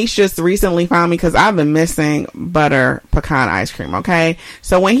 So Meech just recently found me because I've been missing butter pecan ice cream. Okay.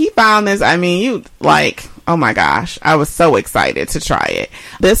 So when he found this, oh my gosh, I was so excited to try it.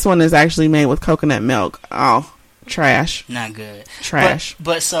 This one is actually made with coconut milk. Oh, trash. Not good. Trash.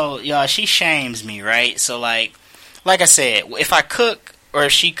 But so y'all, she shames me, right? So like I said, if I cook or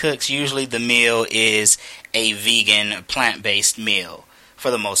if she cooks, usually the meal is a vegan, plant-based meal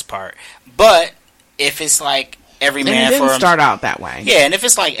for the most part. But if it's like every And it man didn't for start out that way. yeah, and if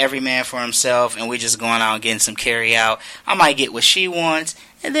it's like every man for himself, and we're just going out and getting some carry out, I might get what she wants.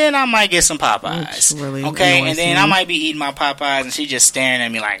 And then I might get some Popeyes. Really okay? annoys And then me. I might be eating my Popeyes and she just staring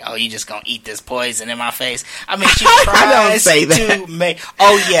at me like, oh, you just gonna eat this poison in my face? I mean, she I tries don't say that. to make...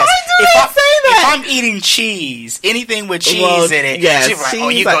 Oh, yes. I don't say that. If I'm eating cheese, anything with cheese Well, in it, yes, she's like, oh,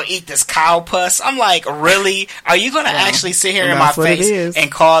 cheese, you gonna eat this cow pus? I'm like, really? Are you gonna actually sit here in my that's what it face is.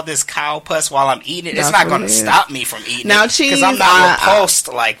 and call this cow pus while I'm eating it? It's That's not what gonna it is. stop me from eating Now, it. cheese, Because I'm not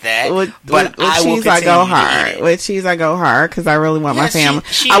repulsed like that. With I will cheese, I go continue to eat hard. it. With cheese, I go hard because I really want my Yes, family.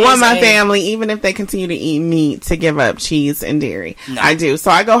 she I want is my a- family, even if they continue to eat meat, to give up cheese and dairy. No. I do. So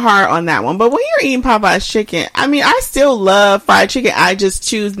I go hard on that one. But when you're eating Popeye's chicken, I mean, I still love fried chicken. I just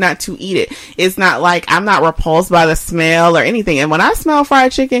choose not to eat it. It's not like I'm not repulsed by the smell or anything. And when I smell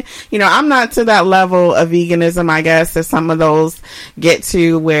fried chicken, you know, I'm not to that level of veganism, I guess, that some of those get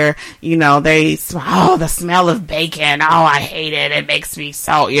to where, you know, they smell, oh, the smell of bacon. Oh, I hate it. It makes me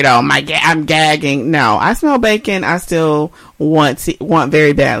so, you know, I'm gagging. No, I smell bacon. I still want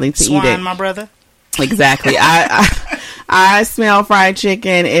very badly to Swine, eat it. my brother. Exactly. I smell fried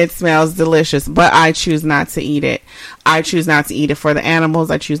chicken. It smells delicious, but I choose not to eat it. I choose not to eat it for the animals.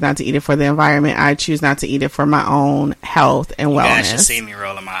 I choose not to eat it for the environment. I choose not to eat it for my own health and You wellness. guys should see me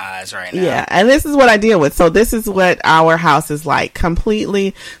rolling my eyes right now. Yeah, and this is what I deal with. So this is what our house is like,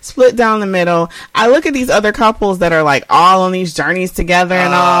 completely split down the middle. I look at these other couples that are like all on these journeys together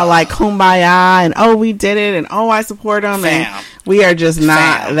and all like kumbaya and oh, we did it and oh, I support them Fam. and we are just not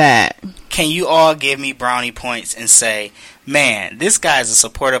Fam. that. Can you all give me brownie points and say, man, this guy's a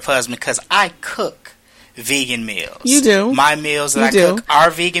supportive husband because I cook vegan meals. You do. My meals that You I do. cook are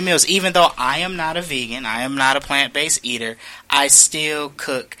vegan meals. Even though I am not a vegan, I am not a plant-based eater, I still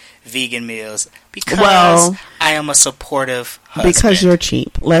cook vegan meals because Well, I am a supportive husband. Because you're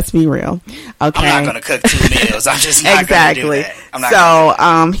cheap. Let's be real. Okay. I'm not going to cook 2 meals. I'm just not Exactly. going to do that. I'm not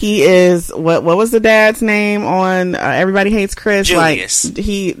gonna do He is what was the dad's name on Everybody Hates Chris? Julius. Like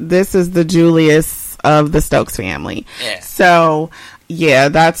this is the Julius of the Stokes family. Yeah. So yeah,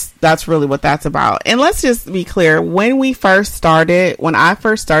 that's really what that's about. And let's just be clear, when I first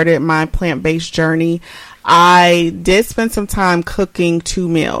started my plant-based journey, I did spend some time cooking 2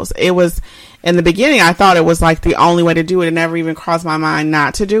 meals. It was in the beginning, I thought it was like the only way to do it. It never even crossed my mind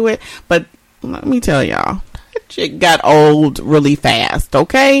not to do it. But let me tell y'all, that shit got old really fast,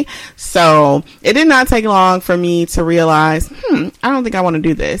 okay? So it did not take long for me to realize, I don't think I want to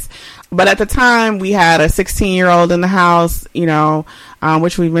do this. But at the time, we had a 16-year-old in the house, you know,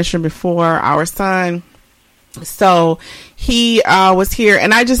 which we mentioned before, our son. So he was here,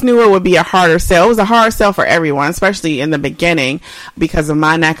 and I just knew it would be a harder sell. It was a hard sell for everyone, especially in the beginning, because of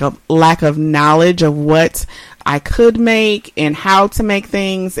my lack of knowledge of what I could make and how to make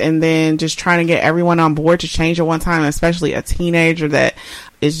things, and then just trying to get everyone on board to change at one time, especially a teenager that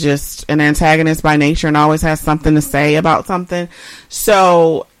is just an antagonist by nature and always has something to say about something.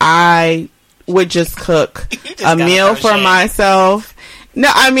 So I would just cook a meal for myself. No,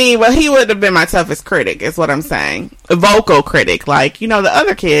 I mean, well, he would have been my toughest critic, is what I'm saying. A vocal critic. Like, you know, the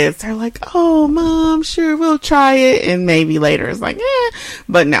other kids, they're like, oh, Mom, sure, we'll try it. And maybe later it's like,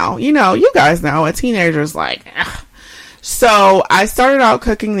 But no, you know, you guys know, a teenager's like, So I started out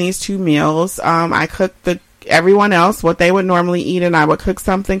cooking these 2 meals. I cooked everyone else what they would normally eat, and I would cook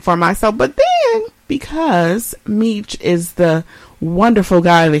something for myself. But then, because Meech is the wonderful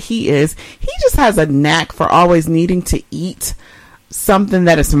guy that he is, he just has a knack for always needing to eat something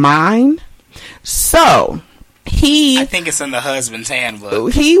that is mine. So I think it's in the husband's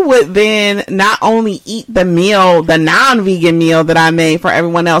handbook. he would then not only eat the meal, the non-vegan meal that I made for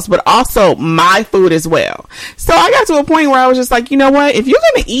everyone else, but also my food as well. So I got to a point where I was just like, you know what? If you're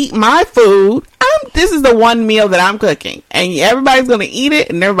going to eat my food, this is the one meal that I'm cooking, and everybody's going to eat it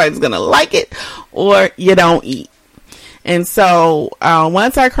and everybody's going to like it, or you don't eat. And so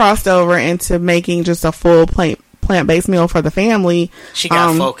once I crossed over into making just a full plant-based meal for the family, She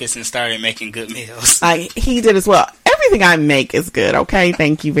got focused and started making good meals. he did as well. Everything I make is good, okay?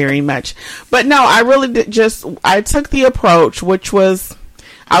 Thank you very much. But no, I really I took the approach, which was,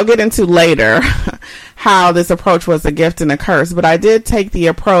 I'll get into later how this approach was a gift and a curse, but I did take the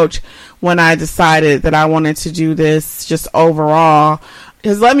approach when I decided that I wanted to do this just overall.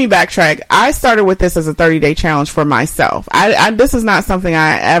 Because let me backtrack. I started with this as a 30-day challenge for myself. This is not something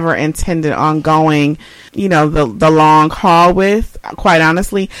I ever intended on going, you know, the long haul with, quite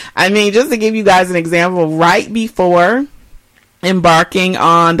honestly. I mean, just to give you guys an example, right before embarking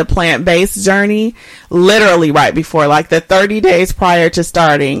on the plant-based journey, literally right before, like the 30 days prior to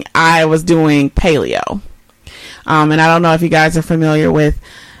starting, I was doing paleo. And I don't know if you guys are familiar with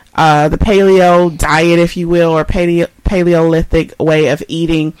the paleo diet, if you will, or Paleolithic way of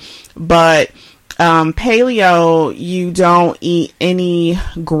eating. But paleo, you don't eat any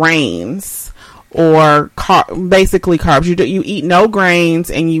grains or basically carbs. You eat no grains,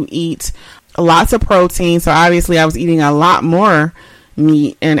 and you eat lots of protein. So obviously I was eating a lot more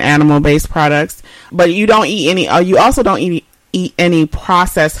meat and animal-based products, but you don't eat any, you also don't eat any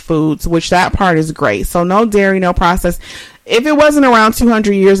processed foods, which that part is great. So no dairy, no processed. If it wasn't around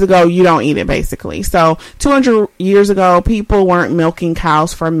 200 years ago, you don't eat it, basically. So 200 years ago, people weren't milking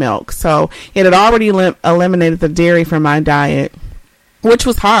cows for milk. So it had already eliminated the dairy from my diet, which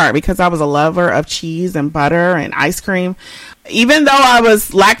was hard because I was a lover of cheese and butter and ice cream. Even though I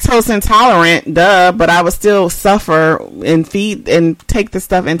was lactose intolerant, but I would still suffer and feed and take the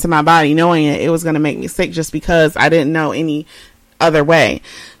stuff into my body, knowing it was going to make me sick just because I didn't know any other way.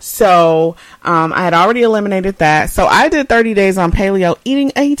 So I had already eliminated that. So I did 30 days on paleo,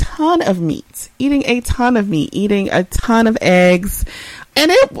 eating a ton of meat, eating a ton of eggs.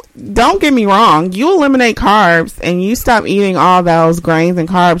 And don't get me wrong, you eliminate carbs and you stop eating all those grains and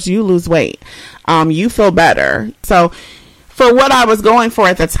carbs, you lose weight. You feel better. So for what I was going for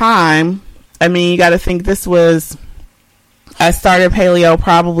at the time, I mean, you got to think I started paleo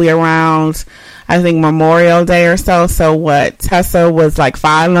probably around, I think, Memorial Day or so. So what? Tessa was like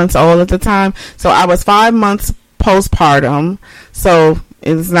 5 months old at the time. So I was 5 months postpartum. So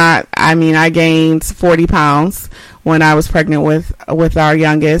it's not, I mean, I gained 40 pounds when I was pregnant with our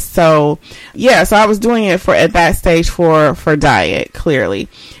youngest. So yeah, so I was doing it at that stage for diet, clearly.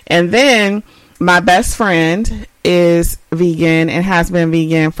 And then my best friend is vegan and has been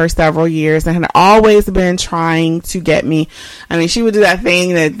vegan for several years and had always been trying to get me. I mean, she would do that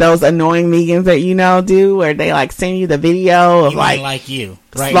thing that those annoying vegans that do, where they like send you the video of like you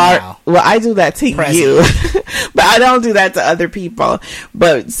right now. Well, I do that to you, but I don't do that to other people.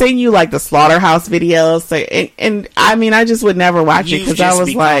 But send you like the slaughterhouse videos, so, and I mean, I just would never watch it because I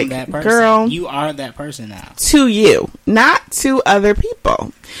was like, girl, you are that person now. To you, not to other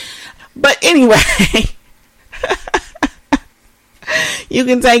people. But anyway. You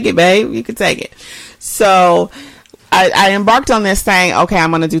can take it, babe. You can take it. So I embarked on this saying, okay, I'm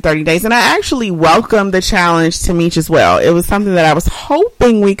going to do 30 days. And I actually welcomed the challenge to Meech as well. It was something that I was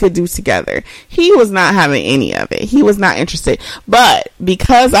hoping we could do together. He was not having any of it. He was not interested. But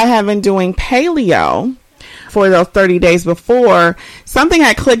because I have been doing paleo for those 30 days before, something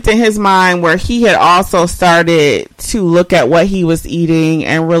had clicked in his mind where he had also started to look at what he was eating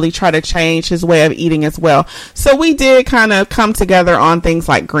and really try to change his way of eating as well. So we did kind of come together on things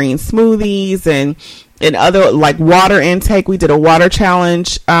like green smoothies and other like water intake. We did a water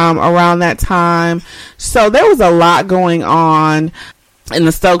challenge around that time. So there was a lot going on in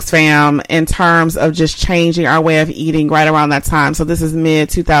the Stokes fam in terms of just changing our way of eating right around that time. So this is mid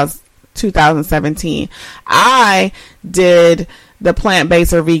 2017. I did the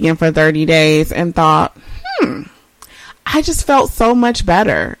plant-based or vegan for 30 days and thought, I just felt so much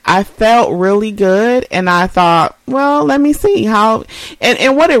better. I felt really good. And I thought, well, let me see how,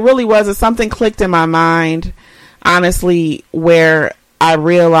 and what it really was is something clicked in my mind, honestly, where I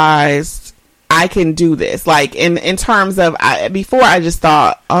realized I can do this. Like in terms of, before I just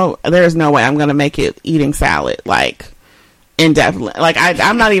thought, oh, there's no way I'm going to make it eating salad. Like, indefinitely. Like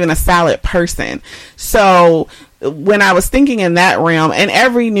I'm not even a salad person. So when I was thinking in that realm, and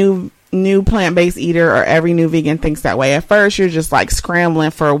every new plant-based eater or every new vegan thinks that way. At first, you're just like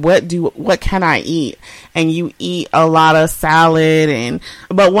scrambling for what can I eat? And you eat a lot of salad.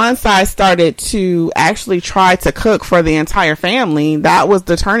 But once I started to actually try to cook for the entire family, that was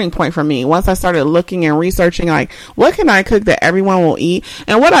the turning point for me. Once I started looking and researching, like, what can I cook that everyone will eat?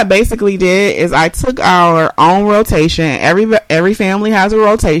 And what I basically did is I took our own rotation. Every family has a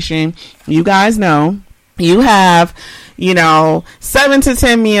rotation. You guys know. You have, 7 to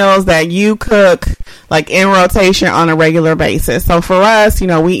 10 meals that you cook like in rotation on a regular basis. So for us,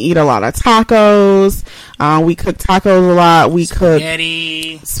 we eat a lot of tacos. We cook tacos a lot. We cook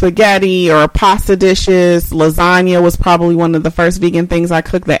spaghetti or pasta dishes. Lasagna was probably one of the first vegan things I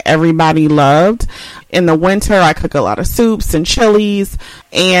cooked that everybody loved. In the winter, I cook a lot of soups and chilies.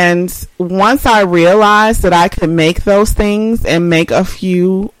 And once I realized that I could make those things and make a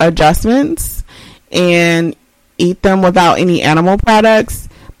few adjustments and eat them without any animal products,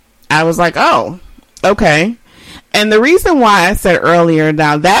 I was like, oh, okay. And the reason why I said earlier,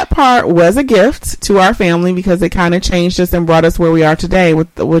 now that part was a gift to our family because it kind of changed us and brought us where we are today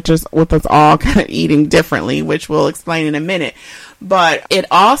with us all kind of eating differently, which we'll explain in a minute. But it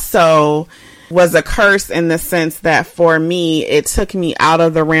also was a curse in the sense that for me, it took me out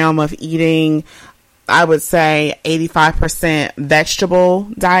of the realm of eating I would say 85% vegetable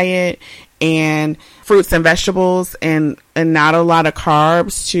diet and fruits and vegetables, and not a lot of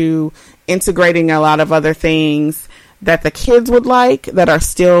carbs, to integrating a lot of other things that the kids would like that are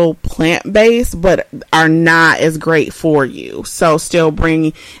still plant-based but are not as great for you. So still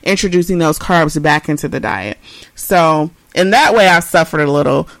introducing those carbs back into the diet. So in that way, I suffered a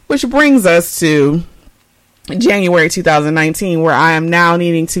little, which brings us to January 2019, where I am now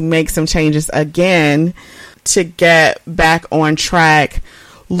needing to make some changes again to get back on track,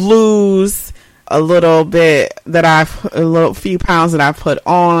 lose a little bit few pounds that I put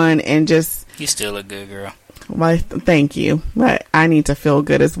on, and just... You still look good, girl. Well, thank you, but I need to feel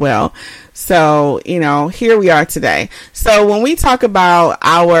good as well. So, here we are today. So when we talk about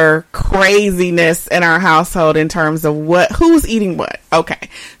our craziness in our household in terms of who's eating what, okay.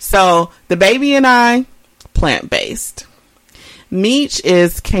 So the baby and I, plant-based. Meech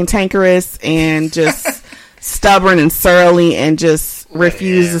is cantankerous and just stubborn and surly and just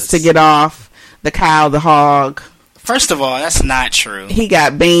refuses to get off the cow, the hog. First of all, that's not true. He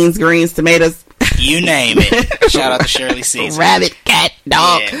got beans, greens, tomatoes. You name it. Shout out to Shirley Caesar. Rabbit, cat,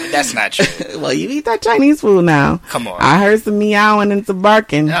 dog. Yeah, that's not true. Well, you eat that Chinese food now. Come on. I heard some meowing and some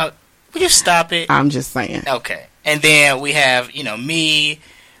barking. Will you stop it? I'm just saying. Okay. And then we have, me,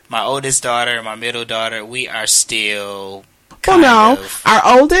 my oldest daughter, my middle daughter. We are still our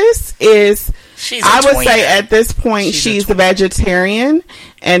oldest is... I would say at this point she's a vegetarian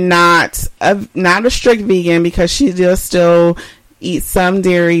and not a strict vegan, because she does still eat some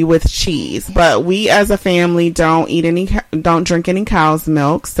dairy with cheese. But we as a family don't drink any cow's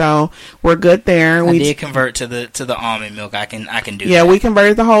milk, so we're good there. We did convert to the almond milk. I can do that. Yeah, we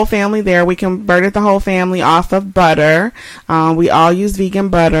converted the whole family there. We converted the whole family off of butter. We all use vegan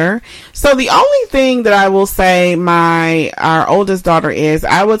butter. So the only thing that I will say our oldest daughter is,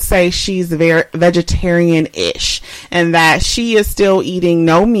 I would say she's very vegetarian-ish, and that she is still eating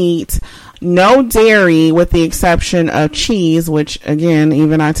no meat, no dairy, with the exception of cheese, which again,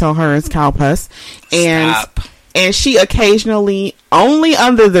 even I tell her is cow pus. And she occasionally, only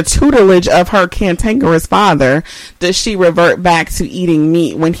under the tutelage of her cantankerous father, does she revert back to eating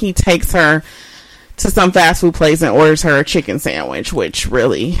meat when he takes her to some fast food place and orders her a chicken sandwich, which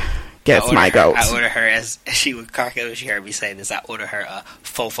really gets my goat. I order her, as she would crack up when she heard me say this, I order her a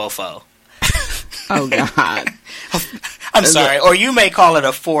fo. Oh, God. I'm sorry. Or you may call it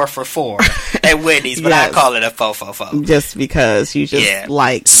a 4 for $4 at Wendy's, but yes. I call it a fo. Just because you just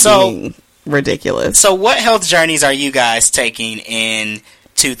like being ridiculous. So what health journeys are you guys taking in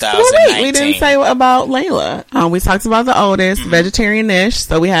 2019? Well, wait, we didn't say about Layla. We talked about the oldest, vegetarian-ish.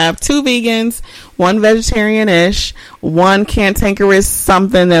 So we have 2 vegans, 1 vegetarian-ish, 1 cantankerous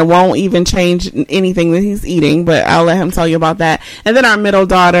something that won't even change anything that he's eating, but I'll let him tell you about that. And then our middle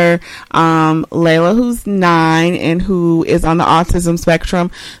daughter, Layla, who's 9 and who is on the autism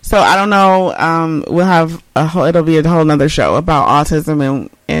spectrum. So I don't know, we'll have it'll be a whole nother show about autism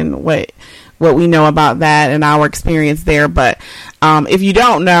and what we know about that and our experience there. But if you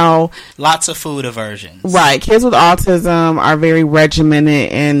don't know, lots of food aversions. Right. Kids with autism are very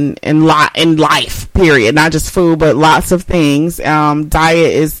regimented in life, period. Not just food, but lots of things.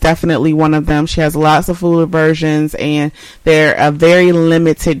 Diet is definitely one of them. She has lots of food aversions, and they're a very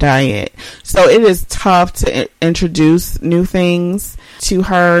limited diet. So it is tough to introduce new things to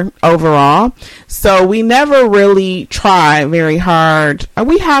her overall. So we never really try very hard.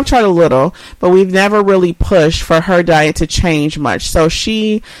 We have tried a little, but we've never really pushed for her diet to change much. So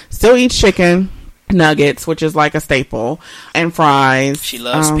she still eats chicken nuggets, which is like a staple, and fries. She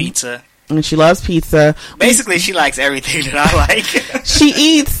loves pizza. And she loves pizza. Basically, she likes everything that I like. She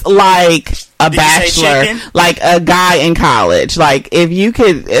eats like a bachelor, like a guy in college. Like, if you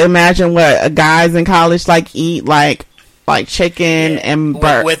could imagine what a guys in college eat, like chicken and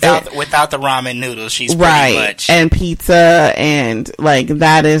without the ramen noodles, she's pretty much, and pizza, and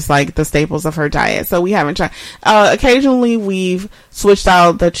that is the staples of her diet. So we haven't tried. Occasionally we've switched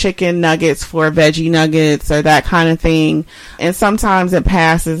out the chicken nuggets for veggie nuggets or that kind of thing, and sometimes it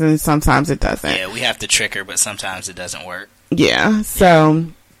passes and sometimes it doesn't. Yeah, we have to trick her, but sometimes it doesn't work. Yeah, so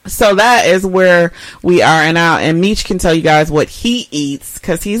that is where we are. And Meech can tell you guys what he eats,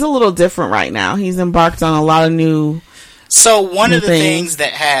 because he's a little different right now. He's embarked on a lot of new. So one of the things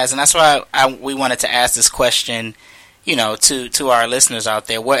that has, and that's why we wanted to ask this question, to our listeners out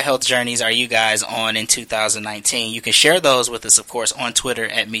there, what health journeys are you guys on in 2019? You can share those with us, of course, on Twitter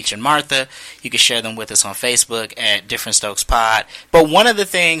at Meech and Martha. You can share them with us on Facebook at Different Stokes Pod. But one of the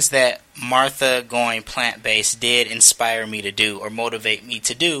things that Martha going plant-based did inspire me to do, or motivate me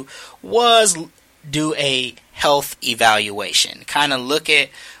to do, was do a health evaluation, kind of look at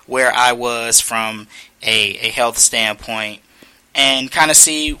where I was from a health standpoint, and kind of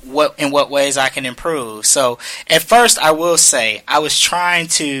see in what ways I can improve. So at first, I will say I was trying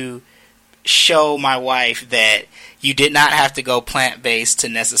to show my wife that you did not have to go plant-based to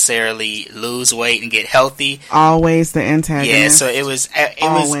necessarily lose weight and get healthy. Always the antagonist. Yeah, so it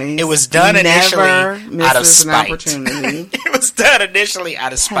was done initially out of spite. It was done initially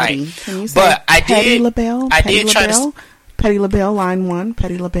out of spite. Can you say Patti LaBelle? Patti LaBelle, line 1,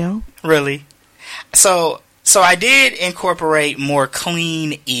 Patti LaBelle. Really? So I did incorporate more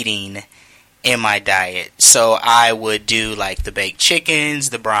clean eating in my diet. So I would do like the baked chickens,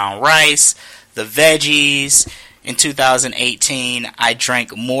 the brown rice, the veggies. In 2018, I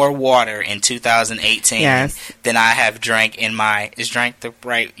drank more water in 2018 than I have drank in my... Is drank the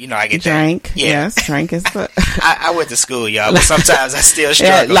right... I get drank. That. Yeah. Yes, drank is the... I went to school, y'all, but sometimes I still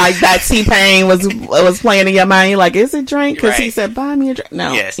struggle. Like that T-Pain was playing in your mind. You're like, is it drink? Because he said, buy me a drink.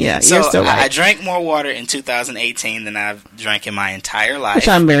 No. Yes. Yeah, so you're still right. I drank more water in 2018 than I've drank in my entire life. Which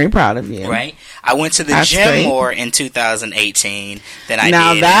I'm very proud of you. Right? I went to the gym more in 2018 than I did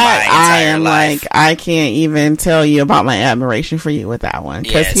in my entire life. Like, I can't even tell you about my admiration for you with that one,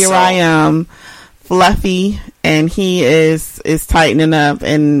 because I am fluffy and he is tightening up,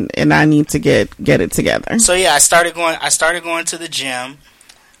 and I need to get it together. So I started going to the gym,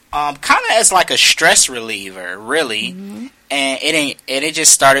 kind of as like a stress reliever, really. Mm-hmm. And it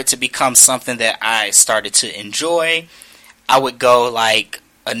just started to become something that I started to enjoy. I would go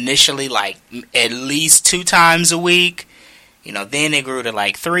initially at least 2 times a week, then it grew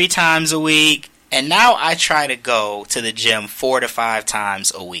to 3 times a week. And now I try to go to the gym 4 to 5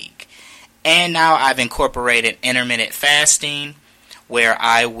 times a week. And now I've incorporated intermittent fasting, where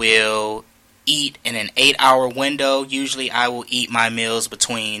I will eat in an 8-hour window. Usually I will eat my meals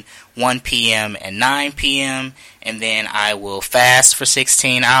between 1 p.m. and 9 p.m. And then I will fast for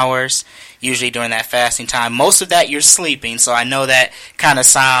 16 hours. Usually during that fasting time. Most of that you're sleeping, so I know that kind of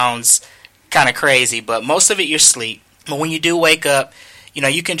sounds kind of crazy, but most of it you're asleep. But when you do wake up,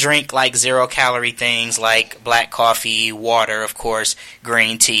 you can drink 0-calorie things like black coffee, water, of course,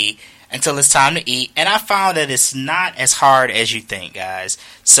 green tea, until it's time to eat. And I found that it's not as hard as you think, guys.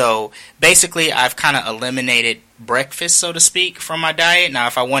 So basically, I've kind of eliminated breakfast, so to speak, from my diet. Now,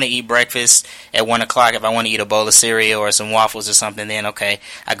 if I want to eat breakfast at 1 o'clock, if I want to eat a bowl of cereal or some waffles or something, then okay,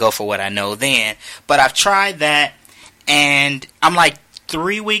 I go for what I know then. But I've tried that, and I'm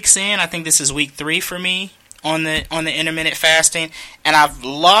 3 weeks in. I think this is week 3 for me on the intermittent fasting, and I've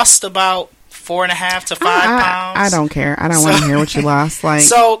lost about 4.5 to 5 pounds. I don't care. I don't want to hear what you lost.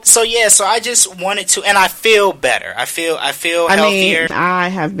 So I just wanted to, and I feel better. I feel healthier. I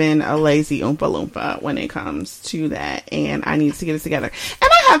have been a lazy Oompa Loompa when it comes to that, and I need to get it together.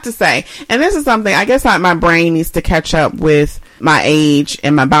 And I have to say, and this is something, I guess my brain needs to catch up with my age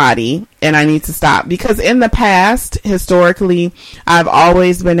and my body, and I need to stop, because in the past, historically, I've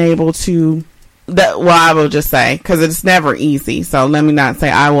always been able to... I will just say, because it's never easy, so let me not say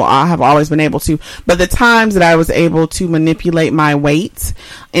I have always been able to, but the times that I was able to manipulate my weight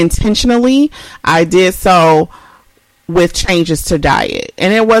intentionally, I did so with changes to diet,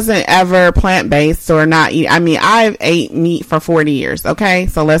 and it wasn't ever plant-based or not eat. I mean, I've ate meat for 40 years, okay,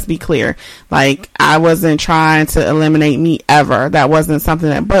 so let's be clear, I wasn't trying to eliminate meat ever. That wasn't something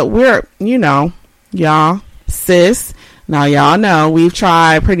that, but we're, y'all, sis, now, y'all know we've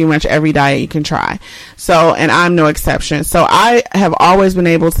tried pretty much every diet you can try. So, and I'm no exception. So, I have always been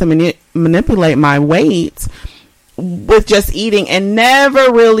able to manipulate my weight with just eating, and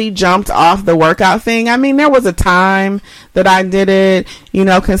never really jumped off the workout thing. I mean, there was a time that I did it,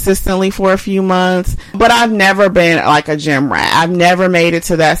 consistently for a few months, but I've never been a gym rat. I've never made it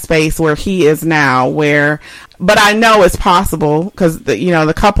to that space where he is now, but I know it's possible, because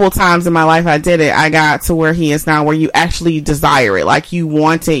the couple of times in my life I did it, I got to where he is now, where you actually desire it. You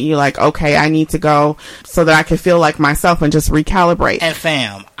want it. You're okay, I need to go so that I can feel like myself and just recalibrate. And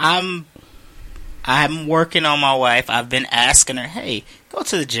fam, I'm working on my wife. I've been asking her, hey, go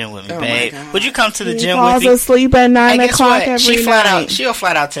to the gym with me, babe. Would you come to the gym with me? Falls asleep at 9 o'clock every night. She'll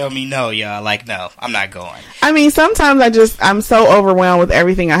flat out tell me no, y'all. No, I'm not going. I mean, sometimes I'm so overwhelmed with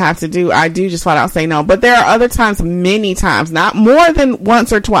everything I have to do. I do just flat out say no. But there are other times, many times, not more than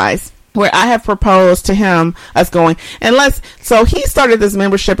once or twice, where I have proposed to him us going, so he started this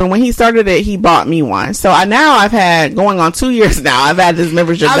membership, and when he started it, he bought me one. So I've had, going on 2 years now, I've had this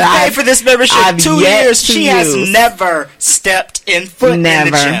membership. I've paid for this membership 2 years. She has never stepped in foot in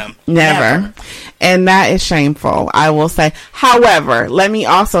the gym. Never. And that is shameful, I will say. However, let me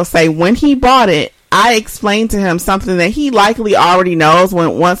also say, when he bought it, I explained to him something that he likely already knows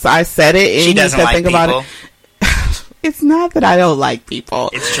once I said it. And she doesn't like people. About it. It's not that I don't like people.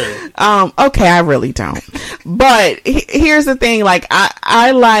 It's true. Okay, I really don't. But here's the thing. Like,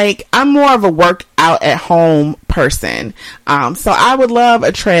 I'm more of a workout at home person. So I would love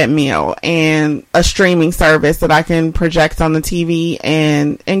a treadmill and a streaming service that I can project on the TV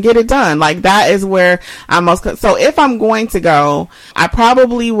and get it done. Like, that is where I'm most, so if I'm going to go, I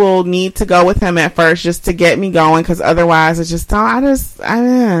probably will need to go with him at first just to get me going. Cause otherwise it's just, I'm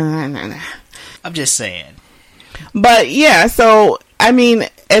just saying. But yeah, so I mean,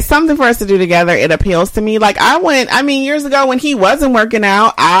 it's something for us to do together. It appeals to me. Like, years ago when he wasn't working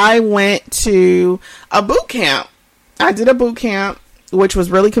out, I went to a boot camp. I did a boot camp, which was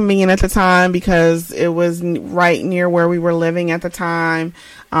really convenient at the time because it was right near where we were living at the time.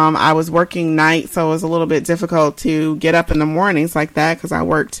 I was working nights, so it was a little bit difficult to get up in the mornings like that because I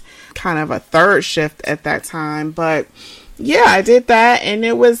worked kind of a third shift at that time. But yeah, I did that, and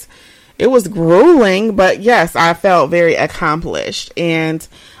it was grueling, but yes, I felt very accomplished. And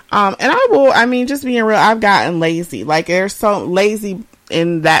just being real, I've gotten lazy. Like, there's so lazy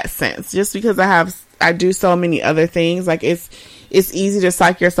in that sense, just because I do so many other things. Like, it's easy to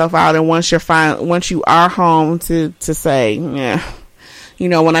psych yourself out. And once you are home to say, yeah,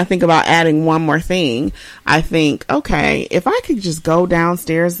 when I think about adding one more thing, I think, okay, if I could just go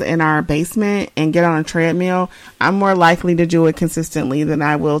downstairs in our basement and get on a treadmill, I'm more likely to do it consistently than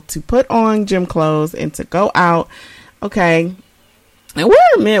I will to put on gym clothes and to go out. Okay. And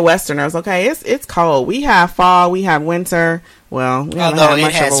we're Midwesterners. Okay. It's cold. We have fall. We have winter. Well, we haven't although had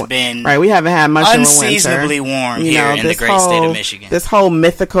much it has of a, been right, we haven't had much of a winter. Unseasonably warm here in the great state of Michigan. This whole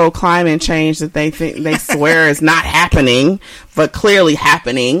mythical climate change that they swear is not happening, but clearly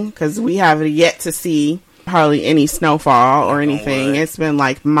happening, because we have yet to see hardly any snowfall or anything. It's been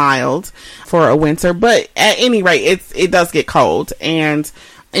like mild for a winter, but at any rate, it does get cold. And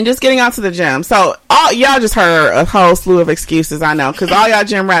just getting out to the gym. So y'all just heard a whole slew of excuses, I know, because all y'all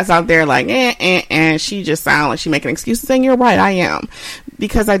gym rats out there like, she just sound like she making excuses, and you're right, I am,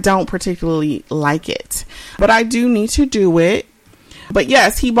 because I don't particularly like it, but I do need to do it. But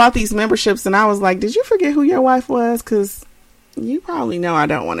yes, he bought these memberships, and I was like, did you forget who your wife was? Because you probably know I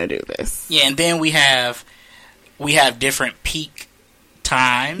don't want to do this. Yeah, and then we have different peak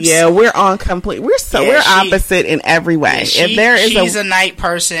times. Yeah, we're opposite in every way. Yeah, she's a night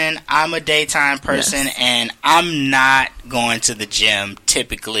person, I'm a daytime person, yes. And I'm not going to the gym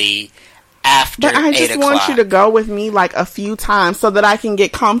typically after 8 o'clock. But I just want you to go with me like a few times so that I can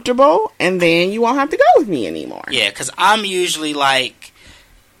get comfortable, and then you won't have to go with me anymore. Yeah, because I'm usually like,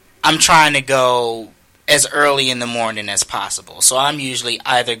 I'm trying to go as early in the morning as possible. So I'm usually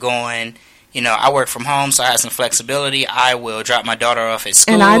either going, I work from home, so I have some flexibility. I will drop my daughter off at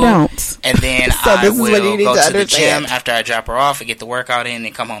school. And I don't. And then I will go to the gym after I drop her off and get the workout in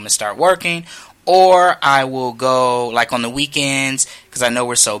and come home and start working. Or I will go, like on the weekends, because I know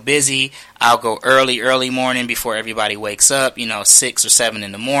we're so busy, I'll go early morning before everybody wakes up, 6 or 7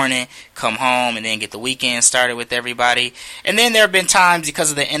 in the morning, come home, and then get the weekend started with everybody. And then there have been times,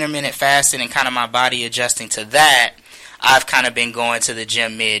 because of the intermittent fasting and kind of my body adjusting to that, I've kind of been going to the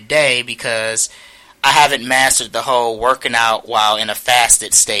gym midday because I haven't mastered the whole working out while in a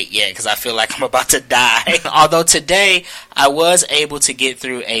fasted state yet, because I feel like I'm about to die. Although today I was able to get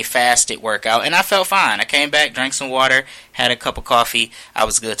through a fasted workout and I felt fine. I came back, drank some water, had a cup of coffee, I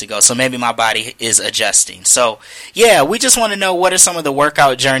was good to go. So maybe my body is adjusting. So yeah, we just want to know what are some of the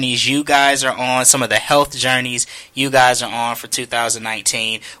workout journeys you guys are on, some of the health journeys you guys are on for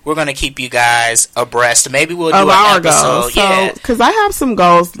 2019. We're going to keep you guys abreast. Maybe we'll do an episode. So, because I have some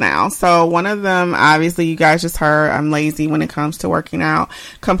goals now. So one of them, obviously you guys just heard, I'm lazy when it comes to working out,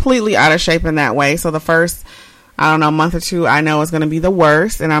 completely out of shape in that way. So the first, month or two, I know is going to be the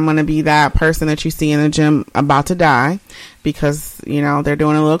worst, and I'm going to be that person that you see in the gym about to die because, they're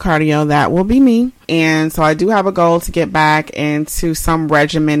doing a little cardio. That will be me. And so I do have a goal to get back into some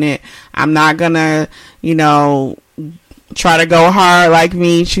regimented. I'm not going to, try to go hard like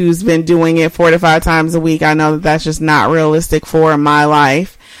me, who's been doing it 4 to 5 times a week. I know that that's just not realistic for my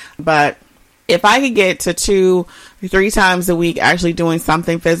life. But if I could get to 2 or 3 times a week actually doing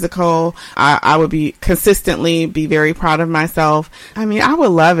something physical, I would be consistently be very proud of myself. I mean, I would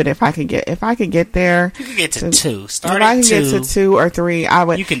love it if I could get there. You could get to 2. Start if I can get to 2 or 3, I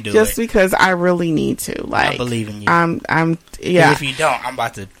would. You can do just it. Because I really need to. Like, I believe in you. I'm yeah. If you don't, I'm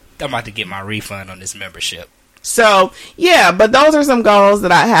about to get my refund on this membership. So, yeah, but those are some goals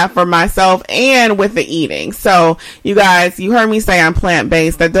that I have for myself and with the eating. So, you guys, you heard me say I'm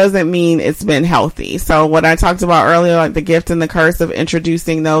plant-based. That doesn't mean it's been healthy. So, what I talked about earlier, like the gift and the curse of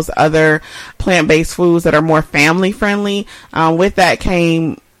introducing those other plant-based foods that are more family-friendly, with that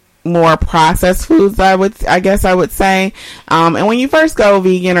came more processed foods, I guess I would say. And when you first go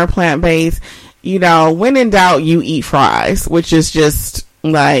vegan or plant-based, you know, when in doubt, you eat fries, which is just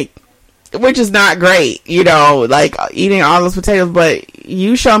like, which is not great, you know, like eating all those potatoes. But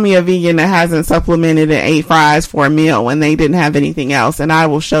you show me a vegan that hasn't supplemented and ate fries for a meal when they didn't have anything else, and I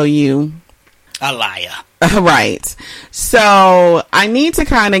will show you a liar. Right. So I need to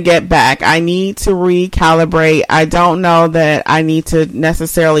kind of get back. I need to recalibrate. I don't know that I need to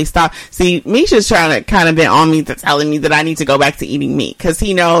necessarily stop. See, Misha's trying to kind of been on me to telling me that I need to go back to eating meat, because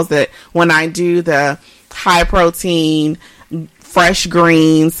he knows that when I do the high protein fresh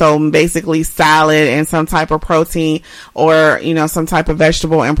greens, so basically salad and some type of protein, or, you know, some type of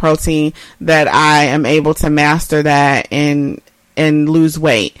vegetable and protein, that I am able to master that and lose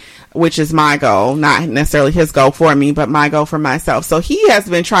weight, which is my goal, not necessarily his goal for me, but my goal for myself. So he has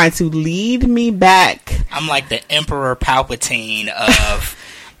been trying to lead me back. I'm like the Emperor Palpatine of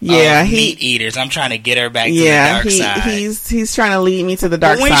meat eaters. I'm trying to get her back to the dark side. He's trying to lead me to the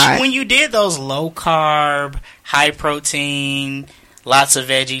dark side. When you did those low carb, high protein, lots of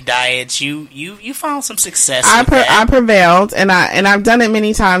veggie diets, you found some success. I prevailed, and I've done it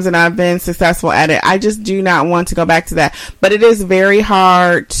many times, and I've been successful at it. I just do not want to go back to that. But it is very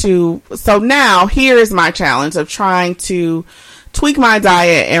hard to. So now here is my challenge of trying to tweak my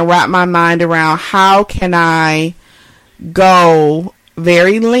diet and wrap my mind around how can I go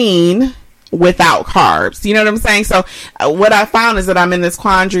very lean without carbs. You know what I'm saying? So what I found is that I'm in this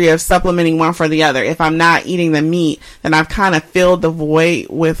quandary of supplementing one for the other. If I'm not eating the meat, then I've kind of filled the void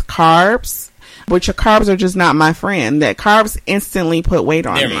with carbs, which carbs are just not my friend. That carbs instantly put weight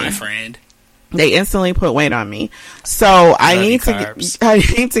on me. They're my friend. They instantly put weight on me. So I need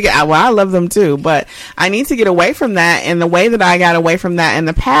to get, well, I love them too, but I need to get away from that. And the way that I got away from that in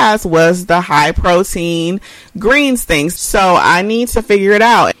the past was the high protein greens things. So I need to figure it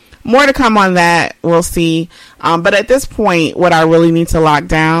out. More to come on that. We'll see. But at this point, what I really need to lock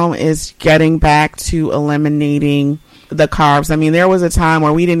down is getting back to eliminating the carbs. I mean, there was a time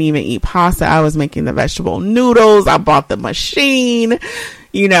where we didn't even eat pasta. I was making the vegetable noodles. I bought the machine,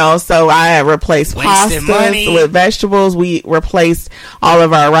 you know, so I replaced pasta with vegetables. We replaced all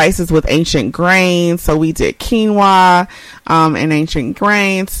of our rices with ancient grains. So we did quinoa, and ancient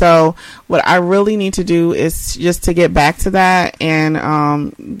grains. So what I really need to do is just to get back to that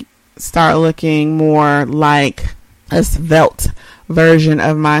and, start looking more like a svelte version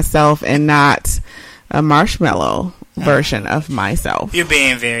of myself and not a marshmallow version of myself. You're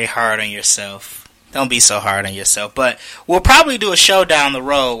being very hard on yourself. Don't be so hard on yourself. But we'll probably do a show down the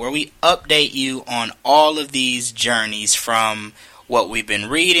road where we update you on all of these journeys, from what we've been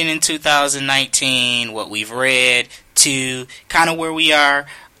reading in 2019, what we've read, to kind of where we are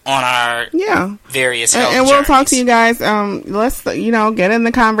on our various health and we'll journeys. talk to you guys. Let's, you know, get in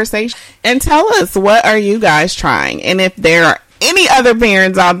the conversation and tell us, what are you guys trying? And if there are any other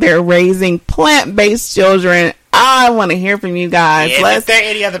parents out there raising plant-based children, I want to hear from you guys. Yeah, if there are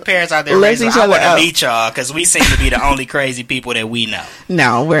any other parents out there raising, I want to meet y'all, because we seem to be the only crazy people that we know.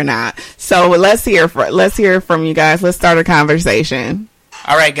 No, we're not. So let's hear from you guys. Let's start a conversation.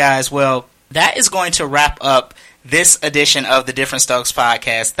 All right, guys. Well, that is going to wrap up this edition of the Different Stokes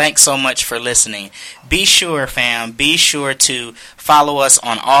podcast. Thanks so much for listening. Be sure, fam, to follow us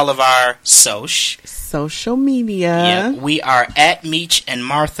on all of our social media. Yeah, we are at Meech and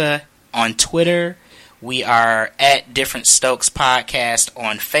Martha on Twitter. We are at Different Stokes Podcast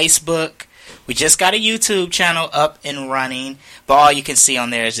on Facebook. We just got a YouTube channel up and running, but all you can see on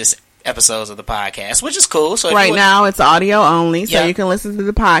there is just episodes of the podcast, which is cool. So right now it's audio only, so you can listen to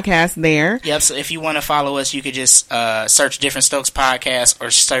the podcast there. Yep. So if you want to follow us, you could just search Different Stokes Podcast or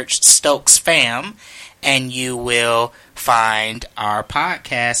search Stokes Fam, and you will find our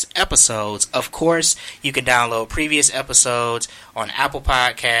podcast episodes. Of course, you can download previous episodes on Apple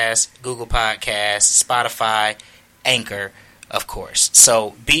Podcasts, Google Podcasts, Spotify, Anchor, of course.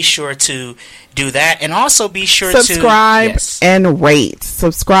 So be sure to do that, and also be sure to subscribe and rate.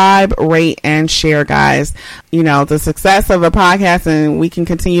 Subscribe, rate, and share, guys. You know, the success of a podcast, and we can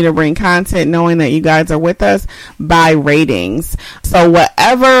continue to bring content knowing that you guys are with us by ratings. So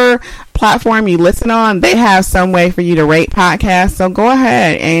whatever platform you listen on, they have some way for you to rate podcasts. So go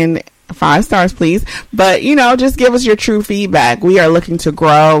ahead and 5 stars, please. But, you know, just give us your true feedback. We are looking to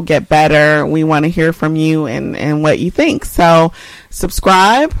grow, get better. We want to hear from you and what you think. So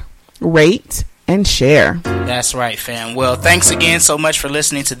subscribe, rate, and share. That's right, fam. Well, thanks again so much for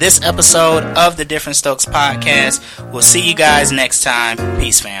listening to this episode of the Different Stokes podcast. We'll see you guys next time.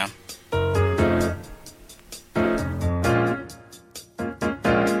 Peace, fam.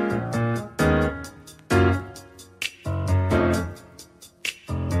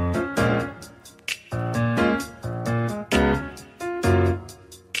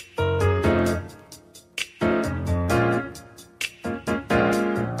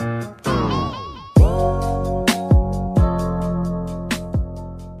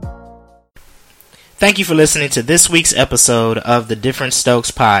 Thank you for listening to this week's episode of the Different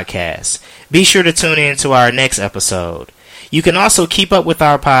Stokes podcast. Be sure to tune in to our next episode. You can also keep up with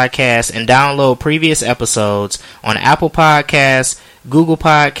our podcast and download previous episodes on Apple Podcasts, Google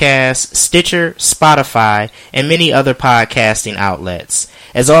Podcasts, Stitcher, Spotify, and many other podcasting outlets.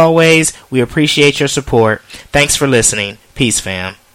 As always, we appreciate your support. Thanks for listening. Peace, fam.